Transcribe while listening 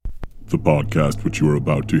The podcast which you are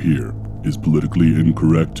about to hear is politically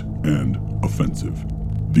incorrect and offensive.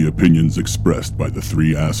 The opinions expressed by the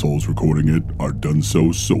three assholes recording it are done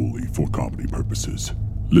so solely for comedy purposes.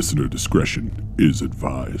 Listener discretion is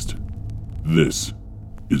advised. This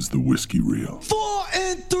is the Whiskey Reel. 4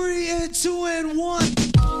 and 3 and 2 and 1.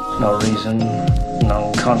 No reason,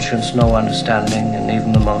 no conscience, no understanding, and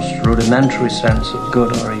even the most rudimentary sense of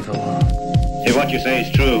good or evil. If what you say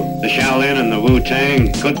is true, the Shaolin and the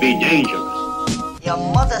Wu-Tang could be dangerous. Your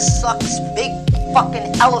mother sucks big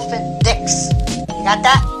fucking elephant dicks. You got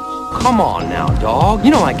that? Come on now, dog.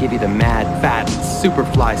 You know I give you the mad, fat,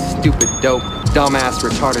 superfly, stupid, dope, dumbass,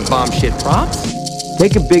 retarded bomb shit props.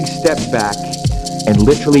 Take a big step back and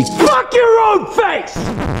literally fuck your own face!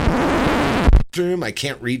 I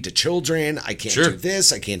can't read to children. I can't do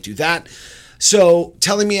this. I can't do that. So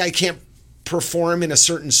telling me I can't perform in a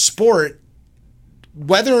certain sport,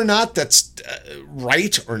 whether or not that's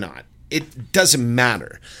right or not, it doesn't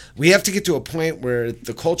matter. We have to get to a point where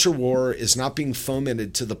the culture war is not being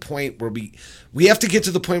fomented to the point where we have to get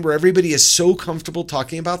to the point where everybody is so comfortable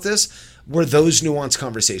talking about this, where those nuanced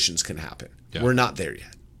conversations can happen. Yeah. We're not there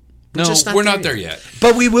yet. We're not there yet.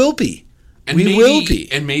 But we will be. And we will be.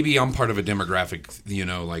 And maybe I'm part of a demographic, you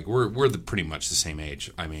know, like we're pretty much the same age.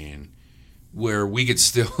 I mean, where we could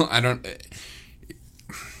still,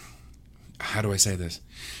 how do I say this?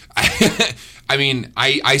 I mean,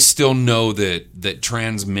 I still know that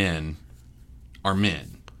trans men are men.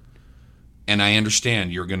 And I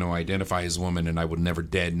understand you're going to identify as a woman, and I would never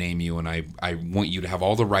dead name you, and I want you to have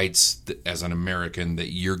all the rights as an American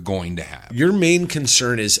that you're going to have. Your main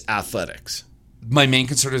concern is athletics. My main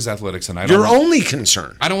concern is athletics, and only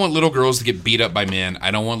concern. I don't want little girls to get beat up by men. I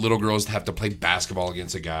don't want little girls to have to play basketball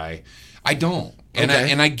against a guy. I don't. And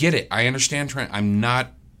okay. I get it. I understand. I'm not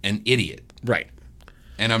an idiot. Right.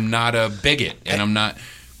 And I'm not a bigot, and I'm not.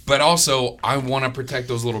 But also, I want to protect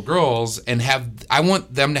those little girls and I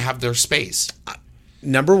want them to have their space.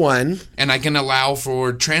 Number one. And I can allow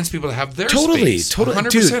for trans people to have their space. Totally. 100%.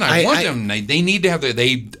 Dude, I want them. They need to have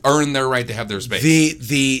they earn their right to have their space.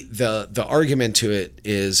 The argument to it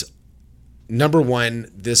is, number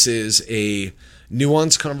one, this is a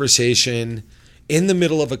nuanced conversation in the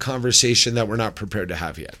middle of a conversation that we're not prepared to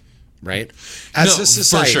have yet. Right? As a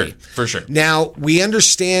society. For sure. Now, we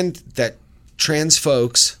understand that trans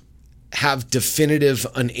folks have definitive,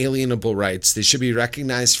 unalienable rights. They should be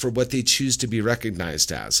recognized for what they choose to be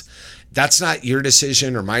recognized as. That's not your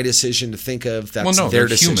decision or my decision to think of. That's their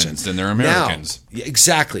decision. They're humans and they're Americans. Now,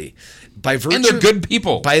 exactly. By virtue, and they're good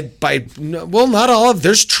people. Well, not all of.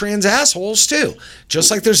 There's trans assholes too, just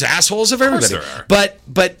like there's assholes of everybody. Of course there are.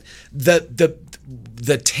 But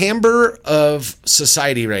the timbre of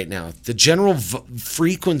society right now, the general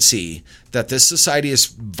frequency that this society is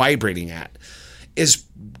vibrating at, is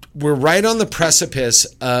we're right on the precipice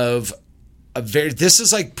of this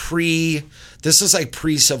is like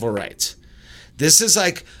pre-civil rights. This is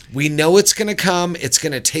like, we know it's going to come. It's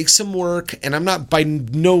going to take some work. And I'm not, by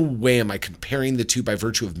no way am I comparing the two by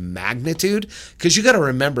virtue of magnitude, because you got to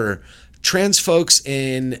remember, trans folks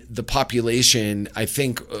in the population, I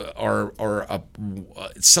think, are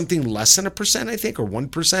something less than 1%, I think, or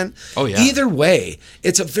 1%. Oh, yeah. Either way,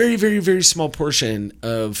 it's a very, very, very small portion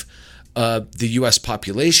of the U.S.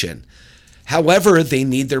 population. However, they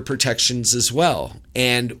need their protections as well.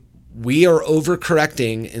 And we are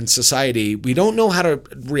overcorrecting in society. We don't know how to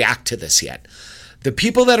react to this yet. The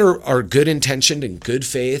people that are good intentioned and good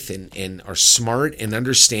faith and are smart and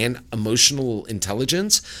understand emotional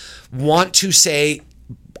intelligence want to say,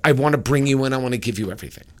 I want to bring you in. I want to give you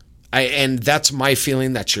everything. And that's my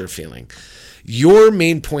feeling. That's your feeling. Your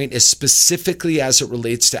main point is specifically as it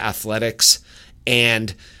relates to athletics.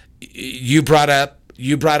 And you brought up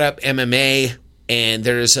MMA. And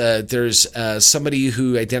there's somebody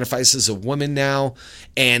who identifies as a woman now,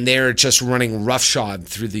 and they're just running roughshod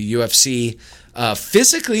through the UFC,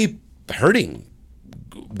 physically hurting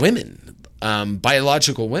women,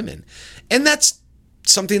 biological women. And that's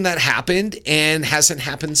something that happened and hasn't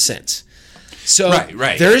happened since. So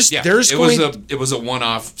right. It was a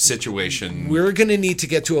one-off situation. We're going to need to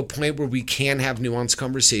get to a point where we can have nuanced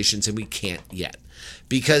conversations, and we can't yet.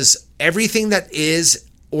 Because everything that is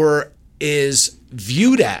or is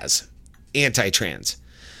viewed as anti-trans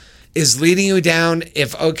is leading you down.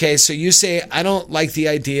 So you say, I don't like the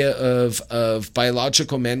idea of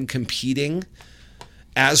biological men competing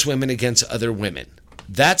as women against other women.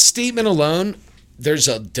 That statement alone, there's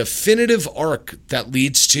a definitive arc that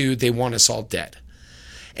leads to they want us all dead.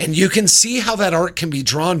 And you can see how that arc can be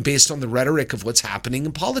drawn based on the rhetoric of what's happening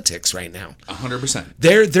in politics right now. 100%.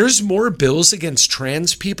 There's more bills against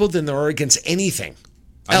trans people than there are against anything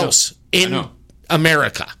else in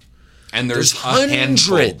America. And there's hundreds.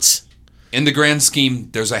 Handful. In the grand scheme,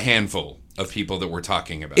 there's a handful of people that we're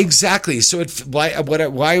talking about. Exactly. So why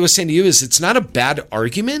I was saying to you is it's not a bad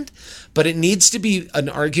argument, but it needs to be an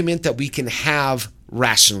argument that we can have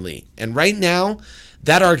rationally. And right now,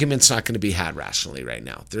 that argument's not going to be had rationally right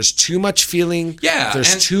now. There's too much feeling. Yeah.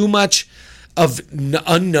 There's too much of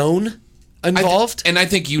unknown involved. And I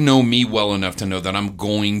think you know me well enough to know that I'm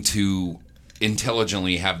going to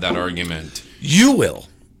intelligently have that argument. You will.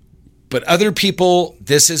 But other people,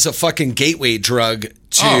 this is a fucking gateway drug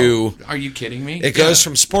to... Oh, are you kidding me? It goes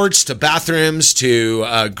from sports to bathrooms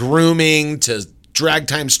to grooming to drag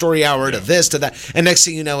time story hour to this to that. And next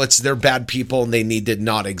thing you know, they're bad people and they need to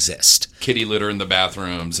not exist. Kitty litter in the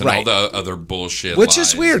bathrooms and all the other bullshit. Which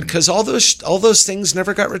is weird because all those things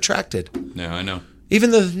never got retracted. No, I know.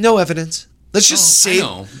 Even though no evidence. Let's just say, I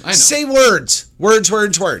know. Say words.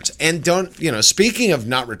 And don't, speaking of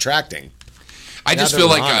not retracting. I just feel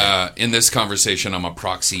like in this conversation, I'm a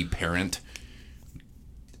proxy parent.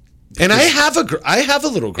 And I have a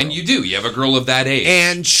little girl. And you do. You have a girl of that age.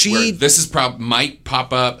 And this might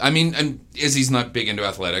pop up. I mean, and Izzy's not big into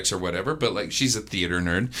athletics or whatever, but like she's a theater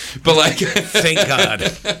nerd. But like, thank God.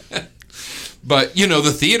 But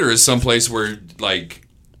the theater is someplace where like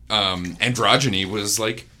androgyny was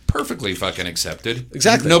like perfectly fucking accepted.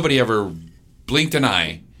 Exactly. Nobody ever blinked an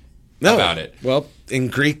eye about it. Well, in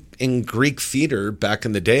Greek theater back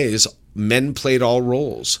in the days, men played all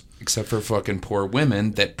roles. Except for fucking poor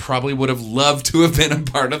women that probably would have loved to have been a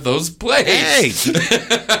part of those plays. Hey!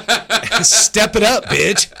 Step it up,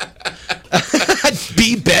 bitch.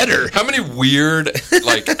 Be better. How many weird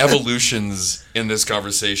evolutions in this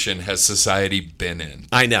conversation has society been in?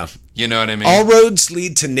 I know. You know what I mean? All roads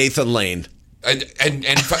lead to Nathan Lane. And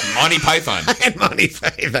Monty Python. And Monty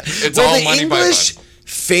Python. It's all Monty English Python.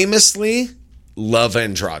 Famously love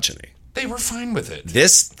androgyny. They were fine with it.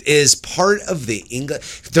 This is part of the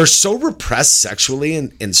English. They're so repressed sexually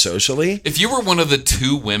and socially. If you were one of the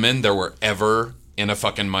two women that were ever in a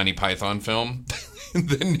fucking Monty Python film,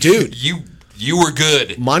 then dude, you were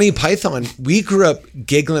good. Monty Python, we grew up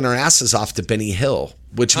giggling our asses off to Benny Hill,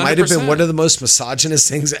 which 100%. Might have been one of the most misogynist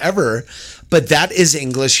things ever, but that is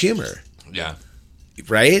English humor. Yeah.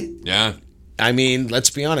 Right? Yeah. I mean, let's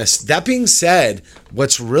be honest. That being said,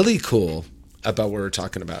 what's really cool about what we're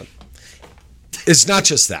talking about is not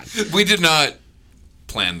just that. We did not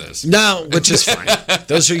plan this. No, which is fine.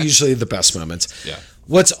 Those are usually the best moments. Yeah.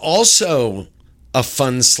 What's also a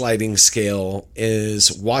fun sliding scale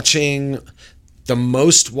is watching the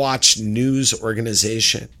most watched news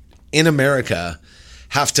organization in America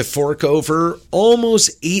have to fork over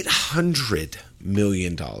almost $800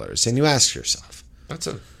 million. And you ask yourself. That's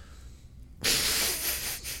a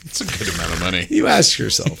good amount of money. You ask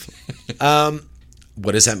yourself,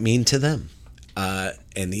 what does that mean to them?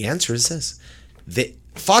 And the answer is this.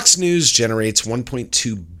 Fox News generates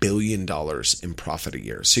 $1.2 billion in profit a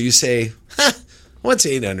year. So you say, what's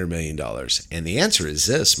 $800 million? And the answer is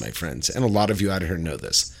this, my friends, and a lot of you out here know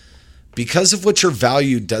this. Because of what you're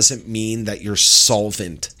valued doesn't mean that you're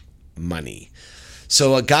solvent money.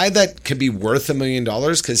 So a guy that could be worth $1 million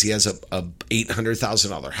because he has a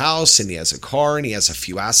 $800,000 house and he has a car and he has a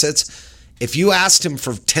few assets, if you asked him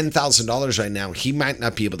for $10,000 right now, he might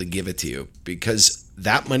not be able to give it to you because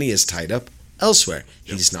that money is tied up elsewhere.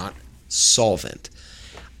 Yep. He's not solvent.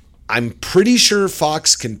 I'm pretty sure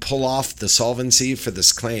Fox can pull off the solvency for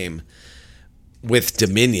this claim with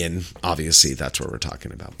Dominion. Obviously, that's what we're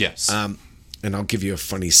talking about. Yes. And I'll give you a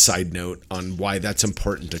funny side note on why that's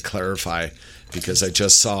important to clarify, because I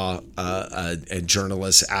just saw a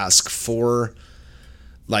journalist ask for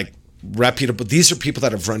reputable. These are people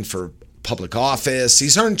that have run for public office.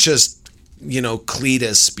 These aren't just,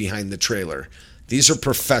 Cletus behind the trailer. These are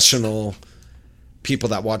professional people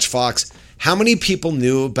that watch Fox. How many people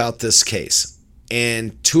knew about this case?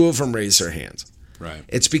 And 2 of them raised their hands. Right.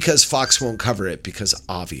 It's because Fox won't cover it because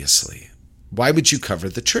obviously, why would you cover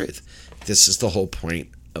the truth? This is the whole point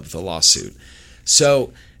of the lawsuit.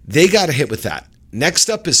 So they got hit with that. Next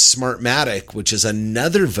up is Smartmatic, which is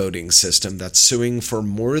another voting system that's suing for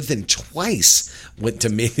more than twice what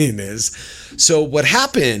Dominion is. So what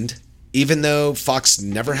happened, even though Fox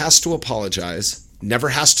never has to apologize, never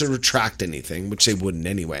has to retract anything, which they wouldn't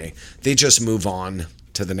anyway, they just move on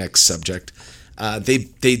to the next subject.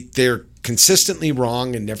 They're consistently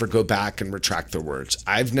wrong and never go back and retract their words.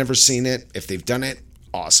 I've never seen it. If they've done it,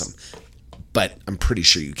 awesome. But I'm pretty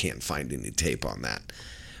sure you can't find any tape on that.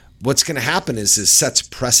 What's going to happen is it sets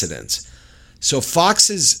precedents. So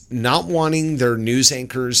Fox is not wanting their news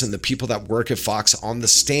anchors and the people that work at Fox on the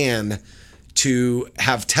stand to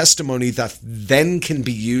have testimony that then can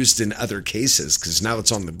be used in other cases because now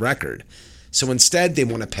it's on the record. So instead, they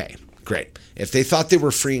want to pay. Great. If they thought they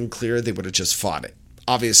were free and clear, they would have just fought it.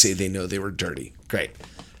 Obviously, they know they were dirty. Great.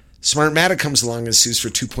 Smartmatic comes along and sues for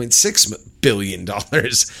 $2.6 billion.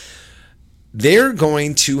 They're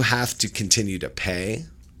going to have to continue to pay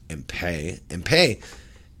and pay and pay.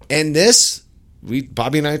 And this,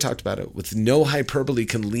 Bobby and I talked about it, with no hyperbole,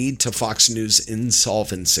 can lead to Fox News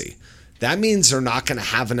insolvency. That means they're not going to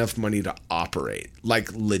have enough money to operate,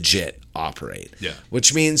 like legit operate. Yeah.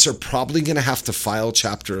 Which means they're probably going to have to file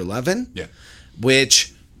Chapter 11, Yeah.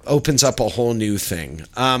 which opens up a whole new thing.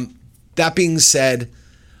 That being said,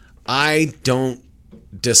 I don't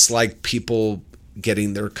dislike people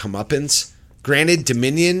getting their comeuppance. Granted,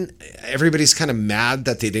 Dominion, everybody's kind of mad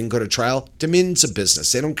that they didn't go to trial. Dominion's a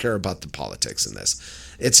business. They don't care about the politics in this.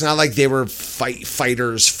 It's not like they were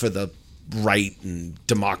fighters for the right and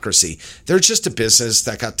democracy. They're just a business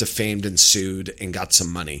that got defamed and sued and got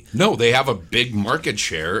some money. No, they have a big market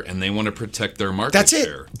share and they want to protect their market That's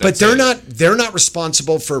share. it. But they're not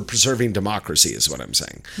responsible for preserving democracy is what I'm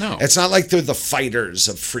saying. No. It's not like they're the fighters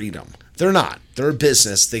of freedom. They're not. They're a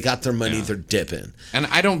business. They got their money. Yeah. They're dipping. And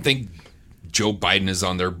I don't think Joe Biden is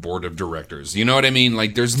on their board of directors. You know what I mean?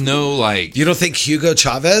 Like, there's no, like... You don't think Hugo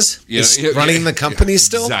Chavez is running the company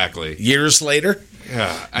still? Exactly. Years later?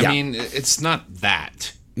 Yeah. I mean, it's not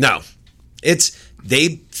that. No.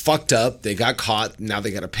 They fucked up. They got caught. Now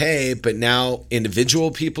they got to pay. But now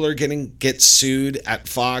individual people are get sued at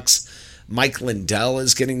Fox. Mike Lindell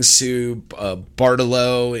is getting sued.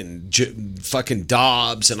 Bartolo and fucking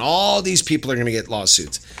Dobbs and all these people are going to get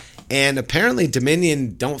lawsuits. And apparently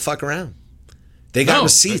Dominion don't fuck around. They got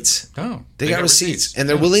receipts. They got receipts. And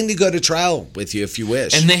they're willing to go to trial with you if you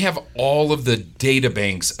wish. And they have all of the data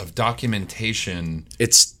banks of documentation.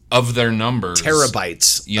 It's of their numbers.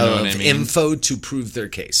 Terabytes you know of what I mean? info to prove their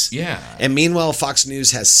case. Yeah. And meanwhile, Fox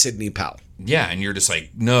News has Sidney Powell. Yeah, and you're just like,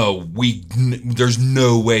 no, there's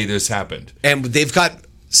no way this happened. And they've got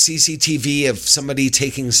CCTV of somebody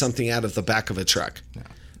taking something out of the back of a truck. Yeah.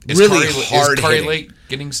 Really Is hard Kari hitting. Lake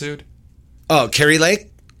getting sued? Oh, Carrie Lake?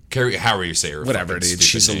 However you say her. Whatever, dude.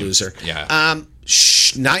 She's a loser. Yeah.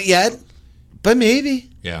 Not yet, but maybe.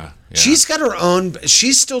 Yeah. She's got her own.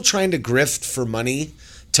 She's still trying to grift for money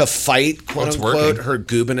to fight, quote unquote, working. her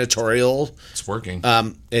gubernatorial. It's working.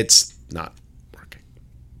 It's not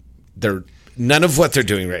working. None of what they're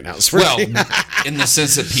doing right now is working. Well, in the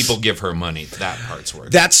sense that people give her money, that part's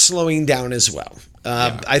working. That's slowing down as well.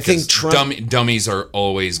 I think Trump. Dummies are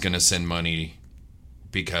always going to send money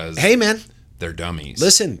because. Hey, man. They're dummies.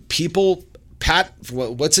 Listen, people,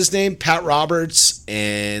 what's his name? Pat Roberts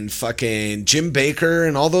and fucking Jim Baker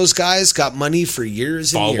and all those guys got money for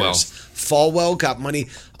years and years. Falwell got money.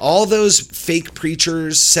 All those fake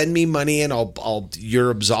preachers send me money and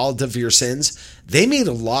you're absolved of your sins. They made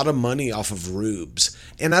a lot of money off of rubes.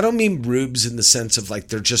 And I don't mean rubes in the sense of like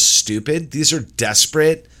they're just stupid. These are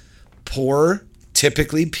desperate, poor,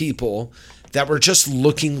 typically people that were just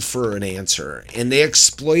looking for an answer, and they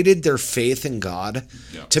exploited their faith in God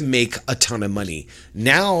to make a ton of money.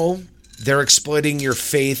 Now they're exploiting your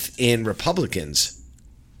faith in Republicans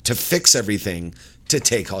to fix everything, to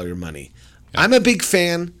take all your money. Yeah. I'm a big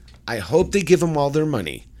fan. I hope they give them all their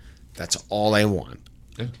money. That's all I want.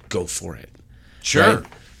 Yeah. Go for it. Sure. Right?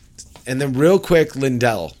 And then real quick, Mike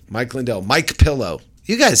Lindell, Mike Pillow.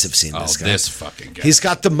 You guys have seen this guy. This fucking guy. He's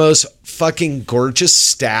got the most fucking gorgeous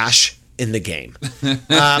stash in the game.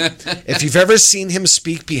 If you've ever seen him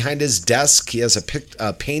speak behind his desk, he has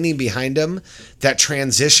a painting behind him that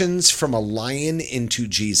transitions from a lion into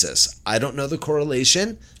Jesus. I don't know the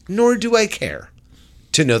correlation, nor do I care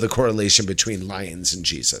to know the correlation between lions and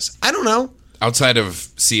Jesus. I don't know. Outside of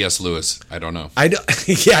C.S. Lewis, I don't know.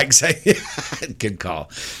 Yeah, exactly. Good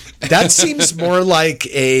call. That seems more like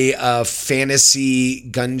a fantasy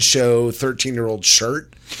gun show 13-year-old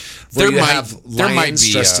shirt. Where you have lions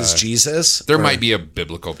dressed as Jesus. There might be a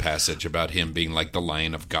biblical passage about him being like the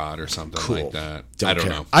Lion of God or something like that. I don't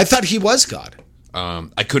know. I thought he was God.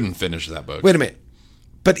 I couldn't finish that book. Wait a minute.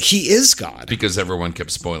 But he is God. Because everyone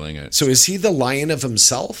kept spoiling it. So is he the lion of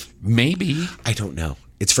himself? Maybe. I don't know.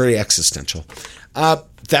 It's very existential.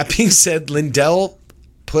 That being said, Lindell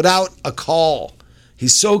put out a call.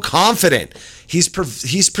 He's so confident. He's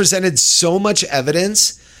presented so much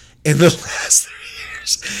evidence in the last 3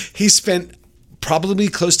 years. He spent probably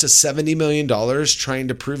close to $70 million trying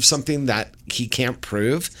to prove something that he can't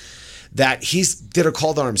prove. That he's did a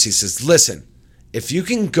call to arms. He says, listen, if you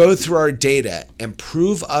can go through our data and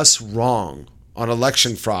prove us wrong on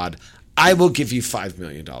election fraud, I will give you $5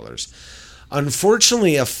 million.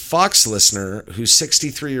 Unfortunately, a Fox listener who's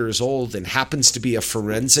 63 years old and happens to be a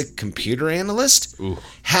forensic computer analyst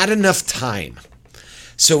had enough time.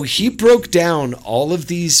 So he broke down all of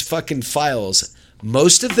these fucking files.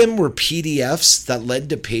 Most of them were PDFs that led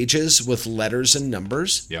to pages with letters and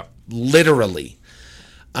numbers. Yeah. Literally.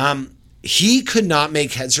 He could not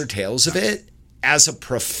make heads or tails of it as a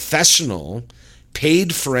professional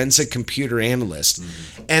paid forensic computer analyst.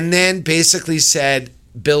 And then basically said,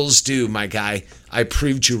 "Bill's due, my guy. I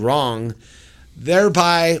proved you wrong."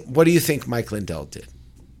 Thereby, what do you think Mike Lindell did?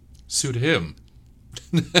 Sued him.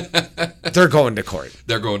 They're going to court.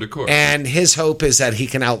 They're going to court. And his hope is that he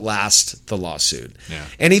can outlast the lawsuit. Yeah.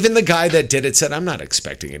 And even the guy that did it said, "I'm not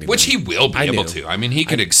expecting anyone." Which he will be I able knew. to. I mean, he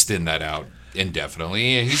could extend that out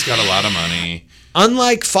indefinitely. He's got a lot of money.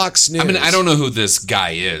 Unlike Fox News. I mean, I don't know who this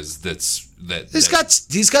guy is He's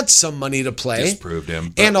got some money to play. disproved him.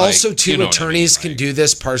 But And also, you know what I attorneys mean, can like- do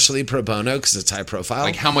this partially pro bono because it's high profile.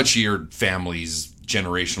 Like, how much of your family's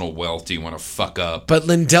generational wealth do you want to fuck up? But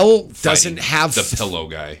Lindell fighting doesn't have the pillow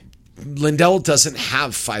guy. Lindell doesn't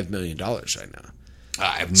have $5 million right now.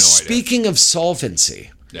 I have no idea. Speaking of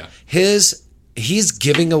solvency, Yeah. he's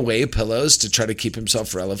giving away pillows to try to keep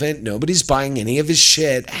himself relevant. Nobody's buying any of his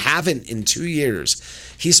shit. Haven't in 2 years.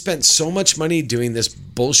 He spent so much money doing this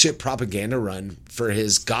bullshit propaganda run for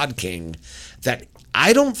his God King that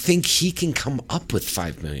I don't think he can come up with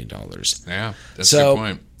 $5 million. Yeah, that's a good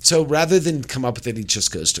point. So rather than come up with it, he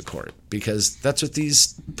just goes to court because that's what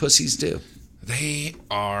these pussies do. They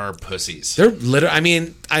are pussies. They're literally. I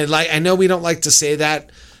mean, I know we don't like to say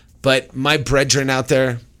that, but my brethren out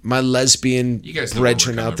there, my lesbian You guys know where we're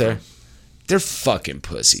brethren coming out there, from. they're fucking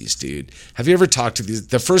pussies, dude. Have you ever talked to these?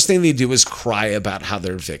 The first thing they do is cry about how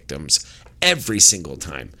they're victims every single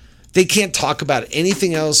time. They can't talk about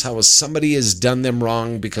anything else. How somebody has done them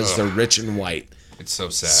wrong because they're rich and white. It's so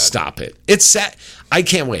sad. Stop it. It's sad. I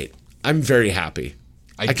can't wait. I'm very happy.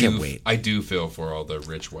 I can't wait. I do feel for all the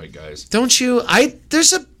rich white guys. Don't you?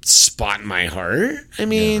 There's a spot in my heart. I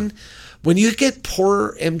mean, when you get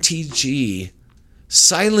poor MTG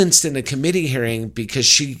silenced in a committee hearing because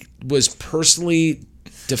she was personally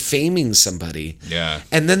defaming somebody. Yeah.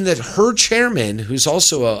 And then her chairman, who's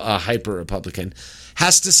also a hyper Republican,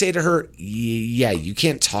 has to say to her, "Yeah, you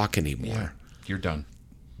can't talk anymore." You're done.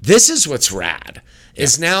 This is what's rad.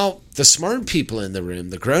 Is now the smart people in the room,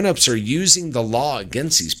 the grown-ups, are using the law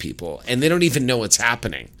against these people, and they don't even know what's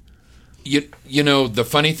happening. You know, the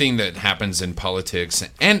funny thing that happens in politics,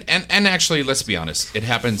 and actually, let's be honest, it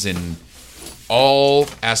happens in all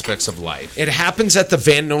aspects of life. It happens at the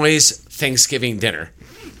Van Nuys Thanksgiving dinner.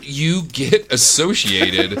 You get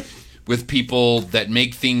associated with people that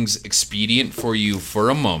make things expedient for you for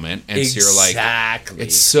a moment, and so you're like, Exactly.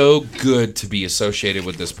 it's so good to be associated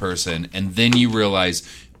with this person, and then you realize,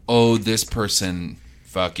 oh, this person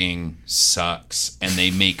fucking sucks, and they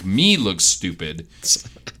make me look stupid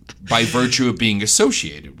by virtue of being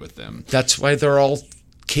associated with them. That's why they're all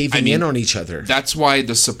caving in on each other. That's why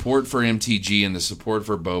the support for MTG and the support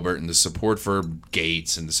for Boebert and the support for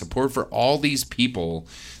Gates and the support for all these people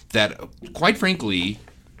that, quite frankly,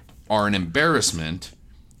 are an embarrassment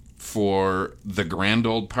for the grand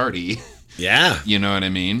old party. Yeah. You know what I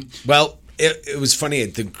mean? Well, it was funny.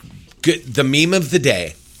 The meme of the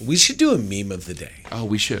day. We should do a meme of the day. Oh,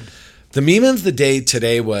 we should. The meme of the day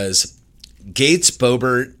today was Gates,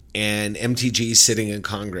 Boebert, and MTG sitting in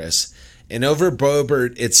Congress. And over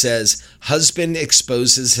Boebert, it says, husband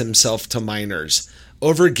exposes himself to minors.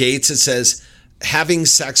 Over Gates, it says, having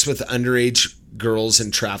sex with underage girls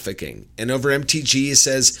and trafficking. And over MTG, it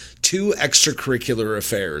says, 2 extracurricular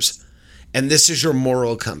affairs. And this is your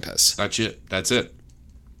moral compass. That's it. That's it.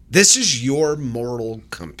 This is your moral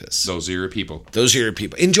compass. Those are your people. Those are your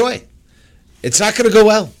people. Enjoy. It's not going to go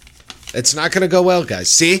well. It's not going to go well, guys.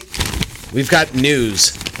 See? We've got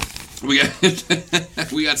news. We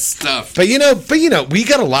got stuff. But you know, we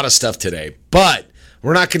got a lot of stuff today. But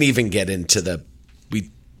we're not going to even get into we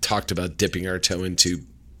talked about dipping our toe into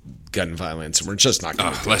gun violence, and we're just not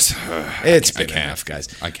going to. It's been enough, guys.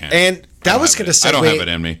 I can't. And that was going to segue. I don't have it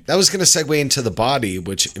in me. That was going to segue into the body,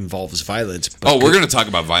 which involves violence. We're going to talk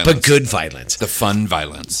about violence. But good violence. The fun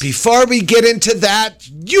violence. Before we get into that,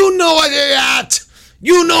 you know what you're at.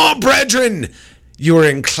 You know, brethren. You're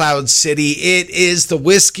in Cloud City. It is the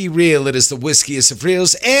Whiskey Reel. It is the whiskiest of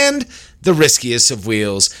reels and the riskiest of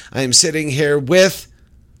wheels. I am sitting here with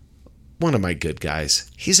one of my good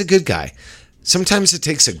guys. He's a good guy. Sometimes it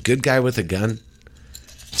takes a good guy with a gun.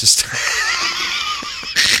 Just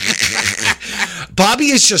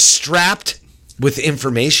Bobby is just strapped with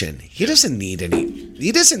information. He doesn't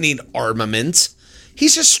need armaments.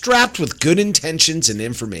 He's just strapped with good intentions and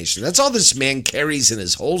information. That's all this man carries in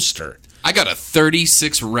his holster. I got a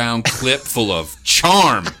 36-round clip full of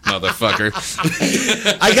charm, motherfucker.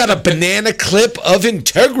 I got a banana clip of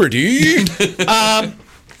integrity.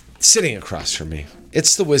 Sitting across from me,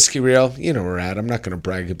 it's the Whiskey Reel. You know where we're at. I'm not going to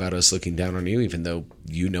brag about us looking down on you, even though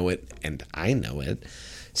you know it and I know it.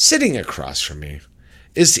 Sitting across from me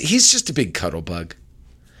he's just a big cuddle bug.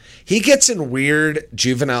 He gets in weird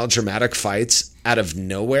juvenile dramatic fights out of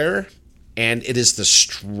nowhere, and it is the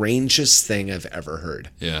strangest thing I've ever heard.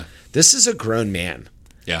 Yeah. This is a grown man.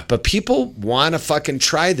 Yeah. But people want to fucking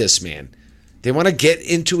try this man. They want to get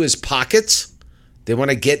into his pockets. They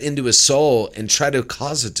want to get into his soul and try to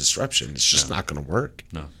cause a disruption. It's just not going to work.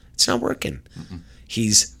 No. It's not working.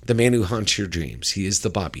 He's the man who haunts your dreams. He is the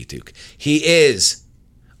Bobby Duke. He is.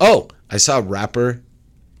 Oh, I saw a rapper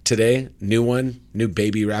today. New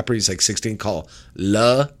baby rapper. He's like 16, called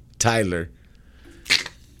La Tyler.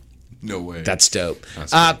 No way. That's dope.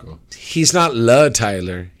 That's really cool. He's not La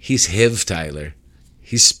Tyler. He's Hiv Tyler.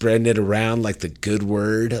 He's spreading it around like the good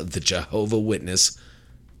word of the Jehovah Witness.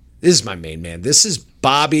 This is my main man. This is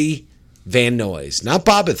Bobby Van Noys. Not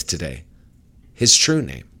Bobbeth today. His true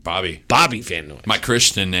name. Bobby. Bobby Van Noys. My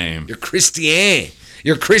Christian name. Your Christian.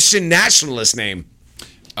 Your Christian nationalist name.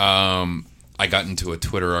 I got into a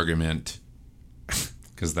Twitter argument,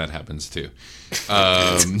 because that happens too.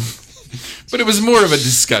 But it was more of a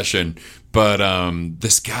discussion. But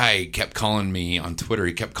this guy kept calling me on Twitter.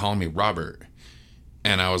 He kept calling me Robert.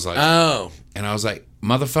 And I was like, oh. And I was like,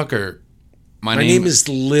 motherfucker, my name is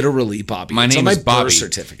literally Bobby. My it's name on is my Bobby. Birth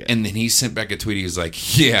certificate. And then he sent back a tweet. He was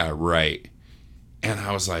like, yeah, right. And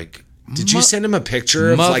I was like, did you send him a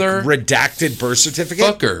picture of like redacted birth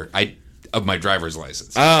certificate? Fucker, of my driver's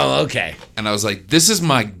license. Oh, okay. And I was like, this is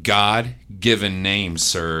my God-given name,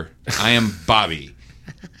 sir. I am Bobby.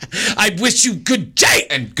 I wish you good day.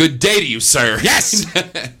 And good day to you, sir. Yes.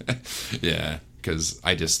 Yeah, because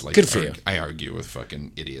I just like good for you. I argue with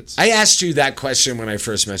fucking idiots. I asked you that question when I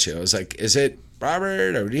first met you. I was like, is it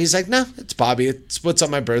Robert? Or he's like, no, it's Bobby. It's what's on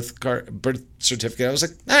my birth certificate. I was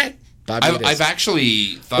like, all right. Bobby I've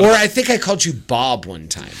actually thought. Or I think I called you Bob one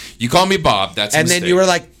time. You called me Bob. That's a and mistake. then you were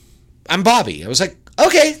like, I'm Bobby. I was like,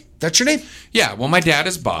 okay, that's your name. Yeah. Well, my dad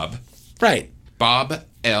is Bob. Right. Bob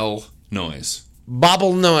L. Noyes.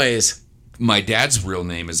 Bobble Noise. My dad's real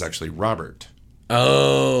name is actually Robert.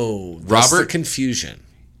 Oh, that's the confusion.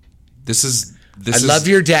 I love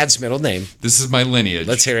your dad's middle name. This is my lineage.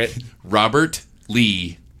 Let's hear it. Robert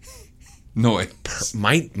Lee Noyes.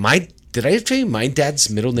 Did I tell you my dad's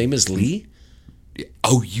middle name is Lee?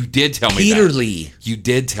 Oh, you did tell me that. Peter Lee. You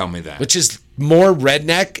did tell me that. Which is more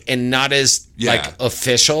redneck and not as like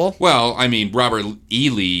official. Well, I mean, Robert E.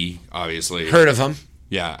 Lee, obviously. Heard of him.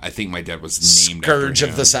 Yeah, I think my dad was named Scourge after him.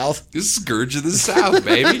 of the South. This is Scourge of the South,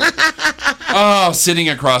 baby. Oh, sitting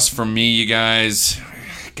across from me, you guys.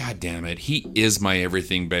 God damn it. He is my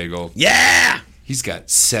everything bagel. Yeah. He's got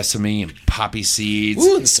sesame and poppy seeds.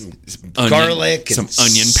 Ooh, and some garlic. Some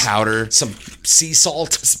onion powder. Some sea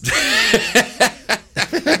salt.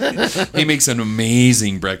 He makes an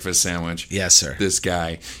amazing breakfast sandwich. Yes, sir. This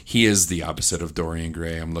guy. He is the opposite of Dorian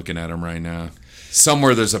Gray. I'm looking at him right now.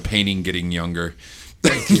 Somewhere there's a painting getting younger.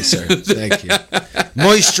 Thank you, sir. Thank you.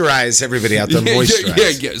 Moisturize, everybody out there.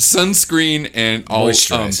 Moisturize. Yeah. Sunscreen and all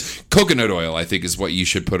Moisturize. coconut oil, I think, is what you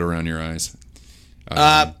should put around your eyes.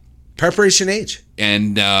 Preparation H.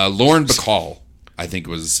 And Lauren Bacall, I think,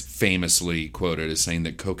 was famously quoted as saying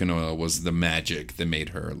that coconut oil was the magic that made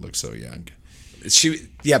her look so young. But she's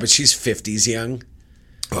 50s young.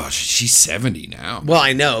 Oh, she's 70 now. Well,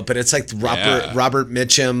 I know, but it's like Robert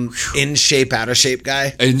Mitchum, in shape, out of shape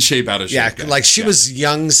guy. In shape, out of shape. Yeah, guy. like she was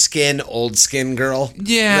young skin, old skin girl.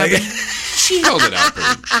 Yeah, but she held it out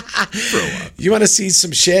for a while. You want to see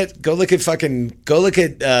some shit? Go look at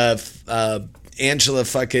Angela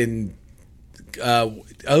fucking.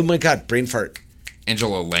 Oh my God, brain fart.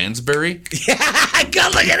 Angela Lansbury? Yeah, go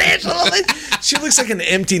look at Angela. She looks like an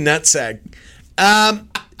empty nutsack.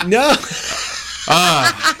 No.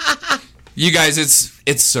 You guys,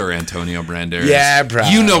 it's Sir Antonio Banderas. Yeah, bro.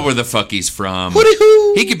 You know where the fuck he's from.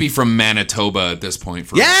 Hooty-hoo. He could be from Manitoba at this point.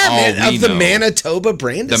 For all man, we of the know. Manitoba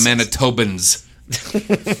brand. The Manitobans.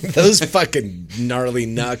 Those fucking gnarly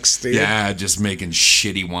nucks, dude. Yeah, just making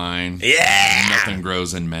shitty wine. Yeah. Nothing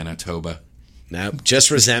grows in Manitoba. Nope, just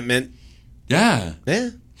resentment. Yeah. Yeah.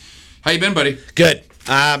 How you been, buddy? Good.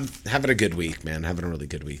 Having a good week, man. Having a really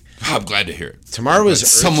good week. Oh, I'm glad to hear it. Tomorrow is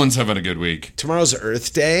someone's having a good week. Tomorrow's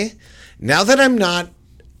Earth Day. Now that I'm not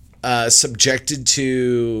subjected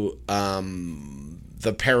to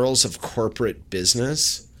the perils of corporate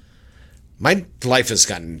business, my life has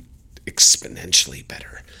gotten exponentially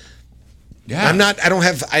better. Yeah.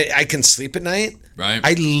 I can sleep at night. Right.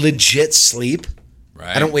 I legit sleep.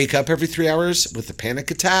 Right. I don't wake up every 3 hours with a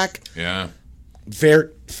panic attack. Yeah. Very,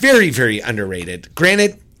 very, very underrated.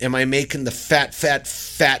 Granted, am I making the fat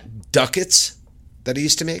ducats that I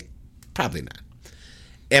used to make? Probably not.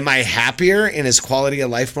 Am I happier and is quality of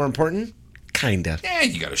life more important? Kinda. Yeah,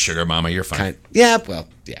 you got a sugar mama. You're fine. Yeah, well,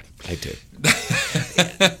 yeah, I do.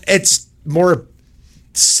 It's more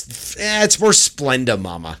Splenda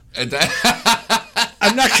mama.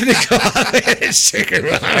 I'm not going to go out sugar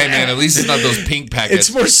mama. Hey, man, at least it's not those pink packets.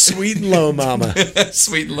 It's more sweet and low mama.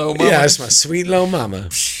 Sweet and low mama? Yeah, it's my sweet and low mama.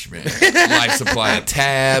 Man, Life Supply a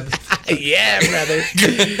tab. Yeah, brother.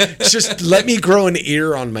 Just let me grow an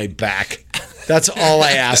ear on my back. That's all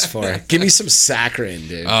I ask for. Give me some saccharin,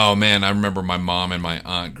 dude. Oh, man, I remember my mom and my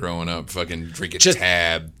aunt growing up fucking drinking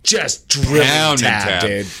tab. Just drilling tab,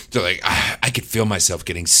 dude. They're like, I could feel myself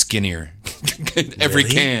getting skinnier. Every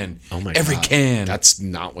Really? can. Oh, my Every God. can. That's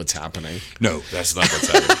not what's happening. No, that's not what's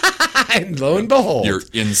happening. And lo and behold. Your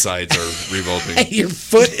insides are revolting. Your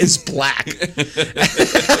foot is black.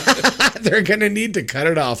 They're going to need to cut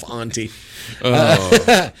it off, auntie.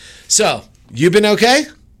 Oh. So, you been okay?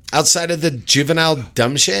 Outside of the juvenile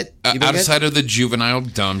dumb shit? You been Outside of the juvenile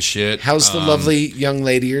dumb shit. How's the lovely young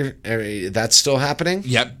lady? That's still happening?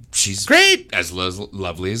 Yep. She's great. As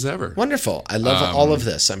lovely as ever. Wonderful. I love all of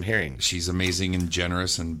this I'm hearing. She's amazing and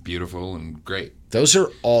generous and beautiful and great. Those are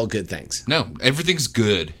all good things. No, everything's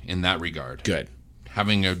good in that regard. Good.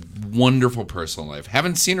 Having a wonderful personal life.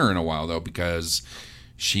 Haven't seen her in a while, though, because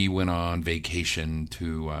she went on vacation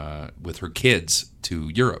with her kids to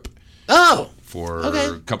Europe. Oh. For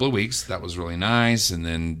a couple of weeks. That was really nice. And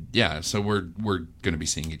then, so we're going to be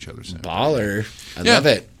seeing each other soon. Baller. I love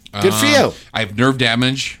it. Good for you. I have nerve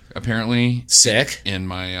damage, apparently. Sick. In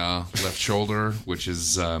my left shoulder, which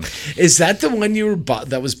is... is that the one you were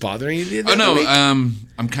that was bothering you the other week?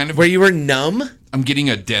 I'm kind of... Where you were numb? I'm getting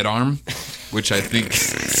a dead arm, which I think...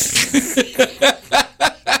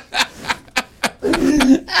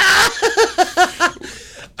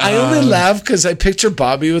 I only laugh because I picture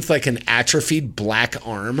Bobby with like an atrophied black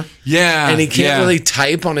arm. Yeah. And he can't really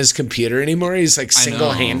type on his computer anymore. He's like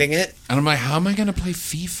single-handing it. And I'm like, how am I going to play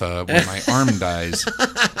FIFA when my arm dies?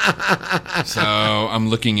 So I'm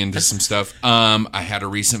looking into some stuff. I had a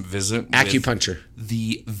recent visit Acupuncture. With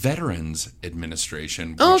the Veterans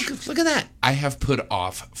Administration. Oh, look at that. I have put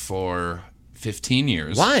off for 15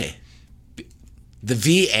 years. Why? The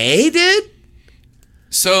VA did?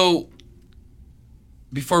 So...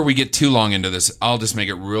 Before we get too long into this, I'll just make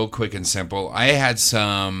it real quick and simple. I had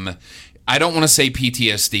some, I don't want to say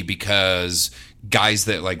PTSD because guys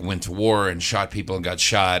that like went to war and shot people and got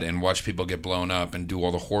shot and watched people get blown up and do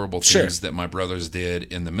all the horrible things that my brothers did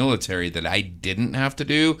in the military that I didn't have to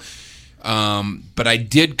do. But I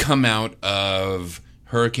did come out of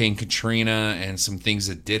Hurricane Katrina and some things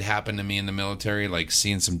that did happen to me in the military, like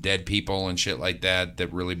seeing some dead people and shit like that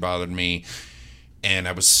really bothered me. And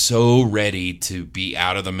I was so ready to be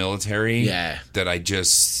out of the military that I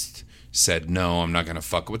just said, no, I'm not going to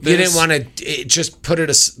fuck with this. You didn't want to just put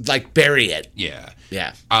it, like, bury it. Yeah.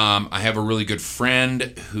 Yeah. I have a really good friend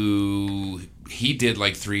who, he did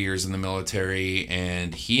like 3 years in the military,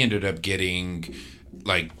 and he ended up getting,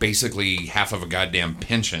 like, basically half of a goddamn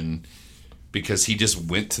pension because he just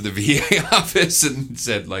went to the VA office and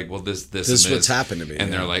said, like, well, this is what's happened to me.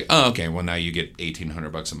 And they're like, oh, okay, well, now you get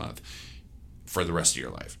 $1,800 a month for the rest of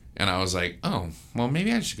your life. And I was like, oh, well,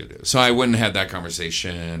 maybe I should go do it. So I went and had that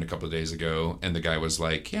conversation a couple of days ago, and the guy was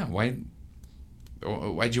like, yeah, why'd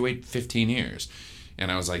you wait 15 years? And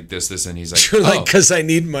I was like, this, and he's like, you're like, because I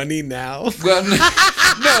need money now. Well, no,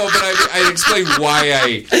 but I explained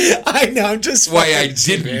why I know, I'm just why I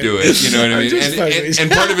didn't do it. You know what I mean? And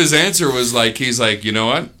part of his answer was like, he's like, you know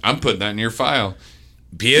what? I'm putting that in your file.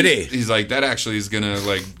 Beauty. He's like, that actually is going to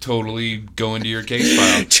like totally go into your case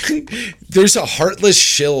file. There's a heartless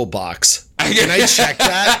shill box. Can I check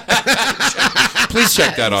that? Please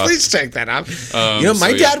check that off. Please check that off.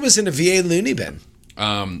 My dad was in a VA loony bin.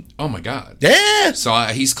 Oh my God. Yeah. So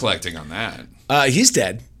he's collecting on that. He's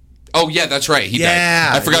dead. Oh yeah, that's right. He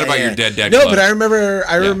died. I forgot about your dead dad. No, club. but I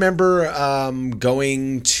remember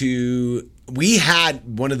going to. We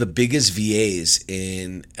had one of the biggest VAs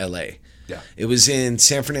in LA. Yeah. It was in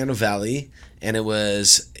San Fernando Valley, and it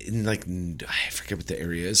was in like, I forget what the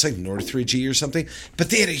area is, like Northridge or something. But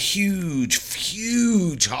they had a huge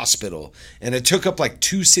hospital, and it took up like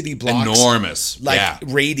 2 city blocks. Enormous.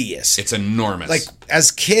 Radius. It's enormous. Like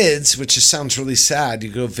as kids, which just sounds really sad, you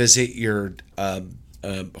go visit your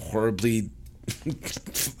horribly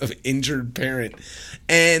injured parent.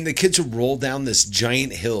 And the kids would roll down this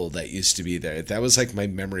giant hill that used to be there. That was like my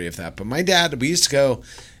memory of that. But my dad, we used to go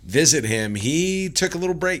visit him. He took a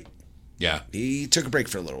little break. Yeah. He took a break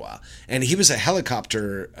for a little while. And he was a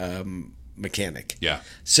helicopter mechanic. Yeah.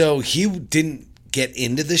 So he didn't get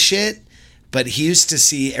into the shit, but he used to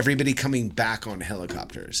see everybody coming back on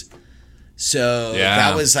helicopters. So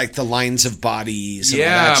that was like the lines of bodies and all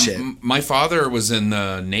that shit. My father was in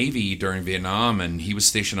the Navy during Vietnam, and he was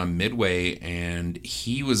stationed on Midway, and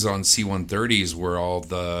he was on C-130s where all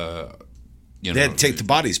the, they'd take the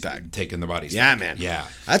bodies back. Taking the bodies back. Man. Yeah.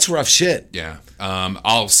 That's rough shit. Yeah.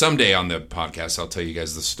 I'll someday on the podcast, I'll tell you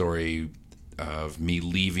guys the story of me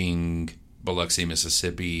leaving Biloxi,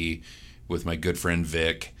 Mississippi with my good friend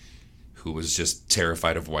Vic, who was just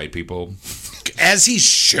terrified of white people. As he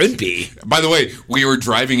should be. By the way, we were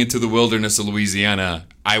driving into the wilderness of Louisiana.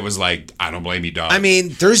 I was like, I don't blame you, dog. I mean,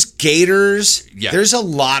 there's gators. Yeah. There's a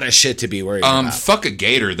lot of shit to be worried about. Fuck a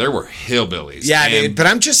gator. There were hillbillies. Yeah, dude, but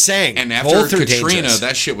I'm just saying. And after Katrina,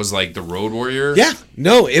 that shit was like the Road Warrior. Yeah.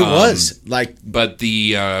 No, it was. Like, but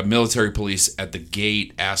the military police at the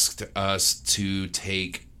gate asked us to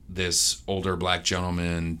take this older black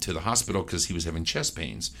gentleman to the hospital because he was having chest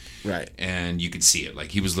pains. Right. And you could see it.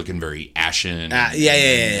 Like, he was looking very ashen.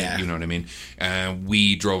 Yeah. You know what I mean?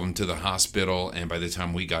 We drove him to the hospital, and by the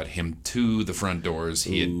time we got him to the front doors,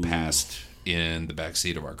 he had passed in the back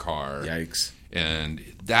seat of our car. Yikes. And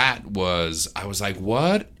that was, I was like,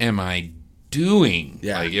 what am I doing?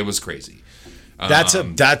 Yeah. Like, it was crazy. That's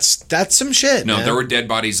some shit. No, man. there were dead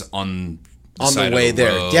bodies on the way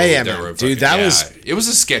there. Road. Yeah, man. Dude, it was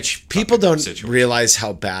a sketch. People don't situation. Realize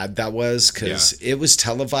how bad that was because it was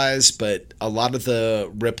televised, but a lot of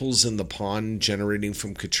the ripples in the pond generating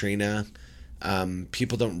from Katrina,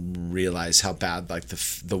 people don't realize how bad like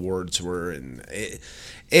the words were, and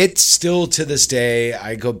it's still to this day.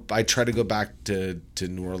 I try to go back to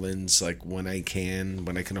New Orleans like when I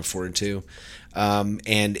can afford to,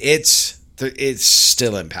 and it's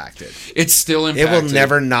still impacted. It's still impacted. It will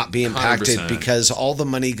never not be impacted 100%. Because all the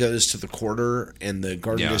money goes to the quarter and the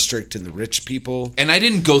Garden District and the rich people. And I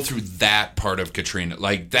didn't go through that part of Katrina.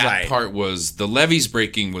 Like, that part was the levees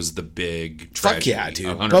breaking was the big tragedy. Fuck yeah,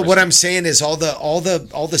 dude. 100%. But what I'm saying is all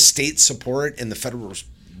the state support and the federal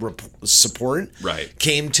support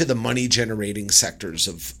came to the money generating sectors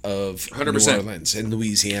of 100%. New Orleans and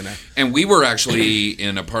Louisiana. And we were actually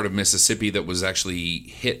in a part of Mississippi that was actually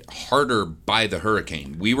hit harder by the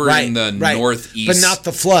hurricane. We were in the northeast, but not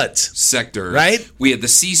the floods sector. Right? We had the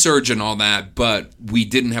sea surge and all that, but we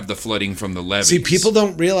didn't have the flooding from the levees. See, people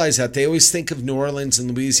don't realize that. They always think of New Orleans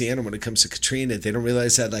and Louisiana when it comes to Katrina. They don't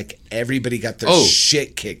realize that like everybody got their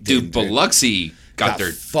shit kicked in. Dude, Biloxi got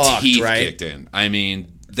their teeth kicked in. I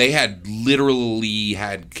mean, they had literally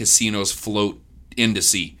had casinos float into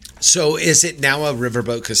sea. So is it now a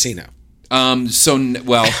riverboat casino? They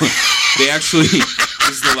actually, this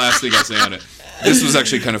is the last thing I'll say on it. This was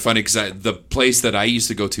actually kind of funny because the place that I used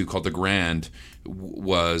to go to called the Grand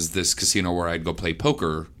was this casino where I'd go play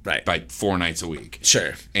poker by 4 nights a week.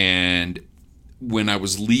 Sure. And when I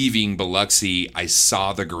was leaving Biloxi, I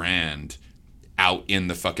saw the Grand out in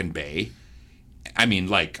the fucking bay. I mean,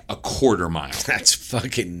 like a quarter mile. That's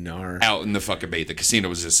fucking gnar. Out in the fucking bay. The casino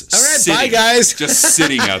was just all right, sitting, bye, guys. Just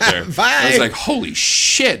sitting out there. Bye. I was like, holy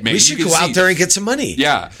shit, man. We should go out there and get some money.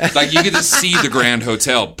 Yeah. Like, you get to see the Grand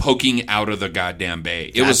Hotel poking out of the goddamn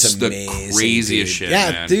bay. It was amazing, the craziest shit,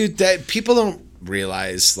 man. Dude, that people don't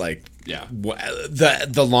realize, like,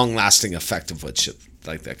 the long-lasting effect of what shit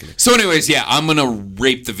like that can do. So anyways, I'm going to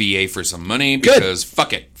rape the VA for some money because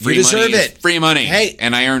fuck it. Free you deserve money it. Is free money. Hey.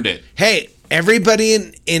 And I earned it. Hey, everybody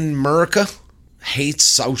in America hates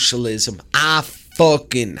socialism. I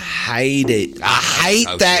fucking hate it. I hate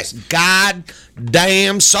that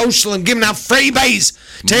goddamn socialism giving out freebies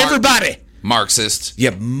to everybody. Marxists.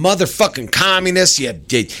 You motherfucking communists. You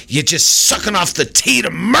just sucking off the teat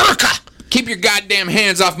of America. Keep your goddamn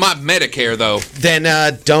hands off my Medicare, though. Then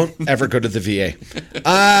don't ever go to the VA.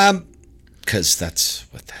 Because that's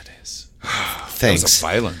what that is. Thanks.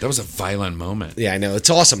 That was a violent moment. Yeah, I know. It's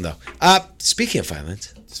awesome, though. Speaking of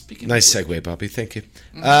violence. Nice segue, Bobby. Thank you.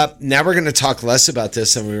 Now we're going to talk less about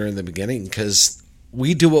this than we were in the beginning because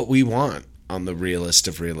we do what we want on the realist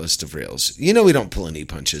of reals. You know we don't pull any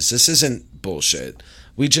punches. This isn't bullshit.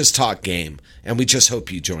 We just talk game, and we just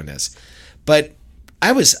hope you join us. But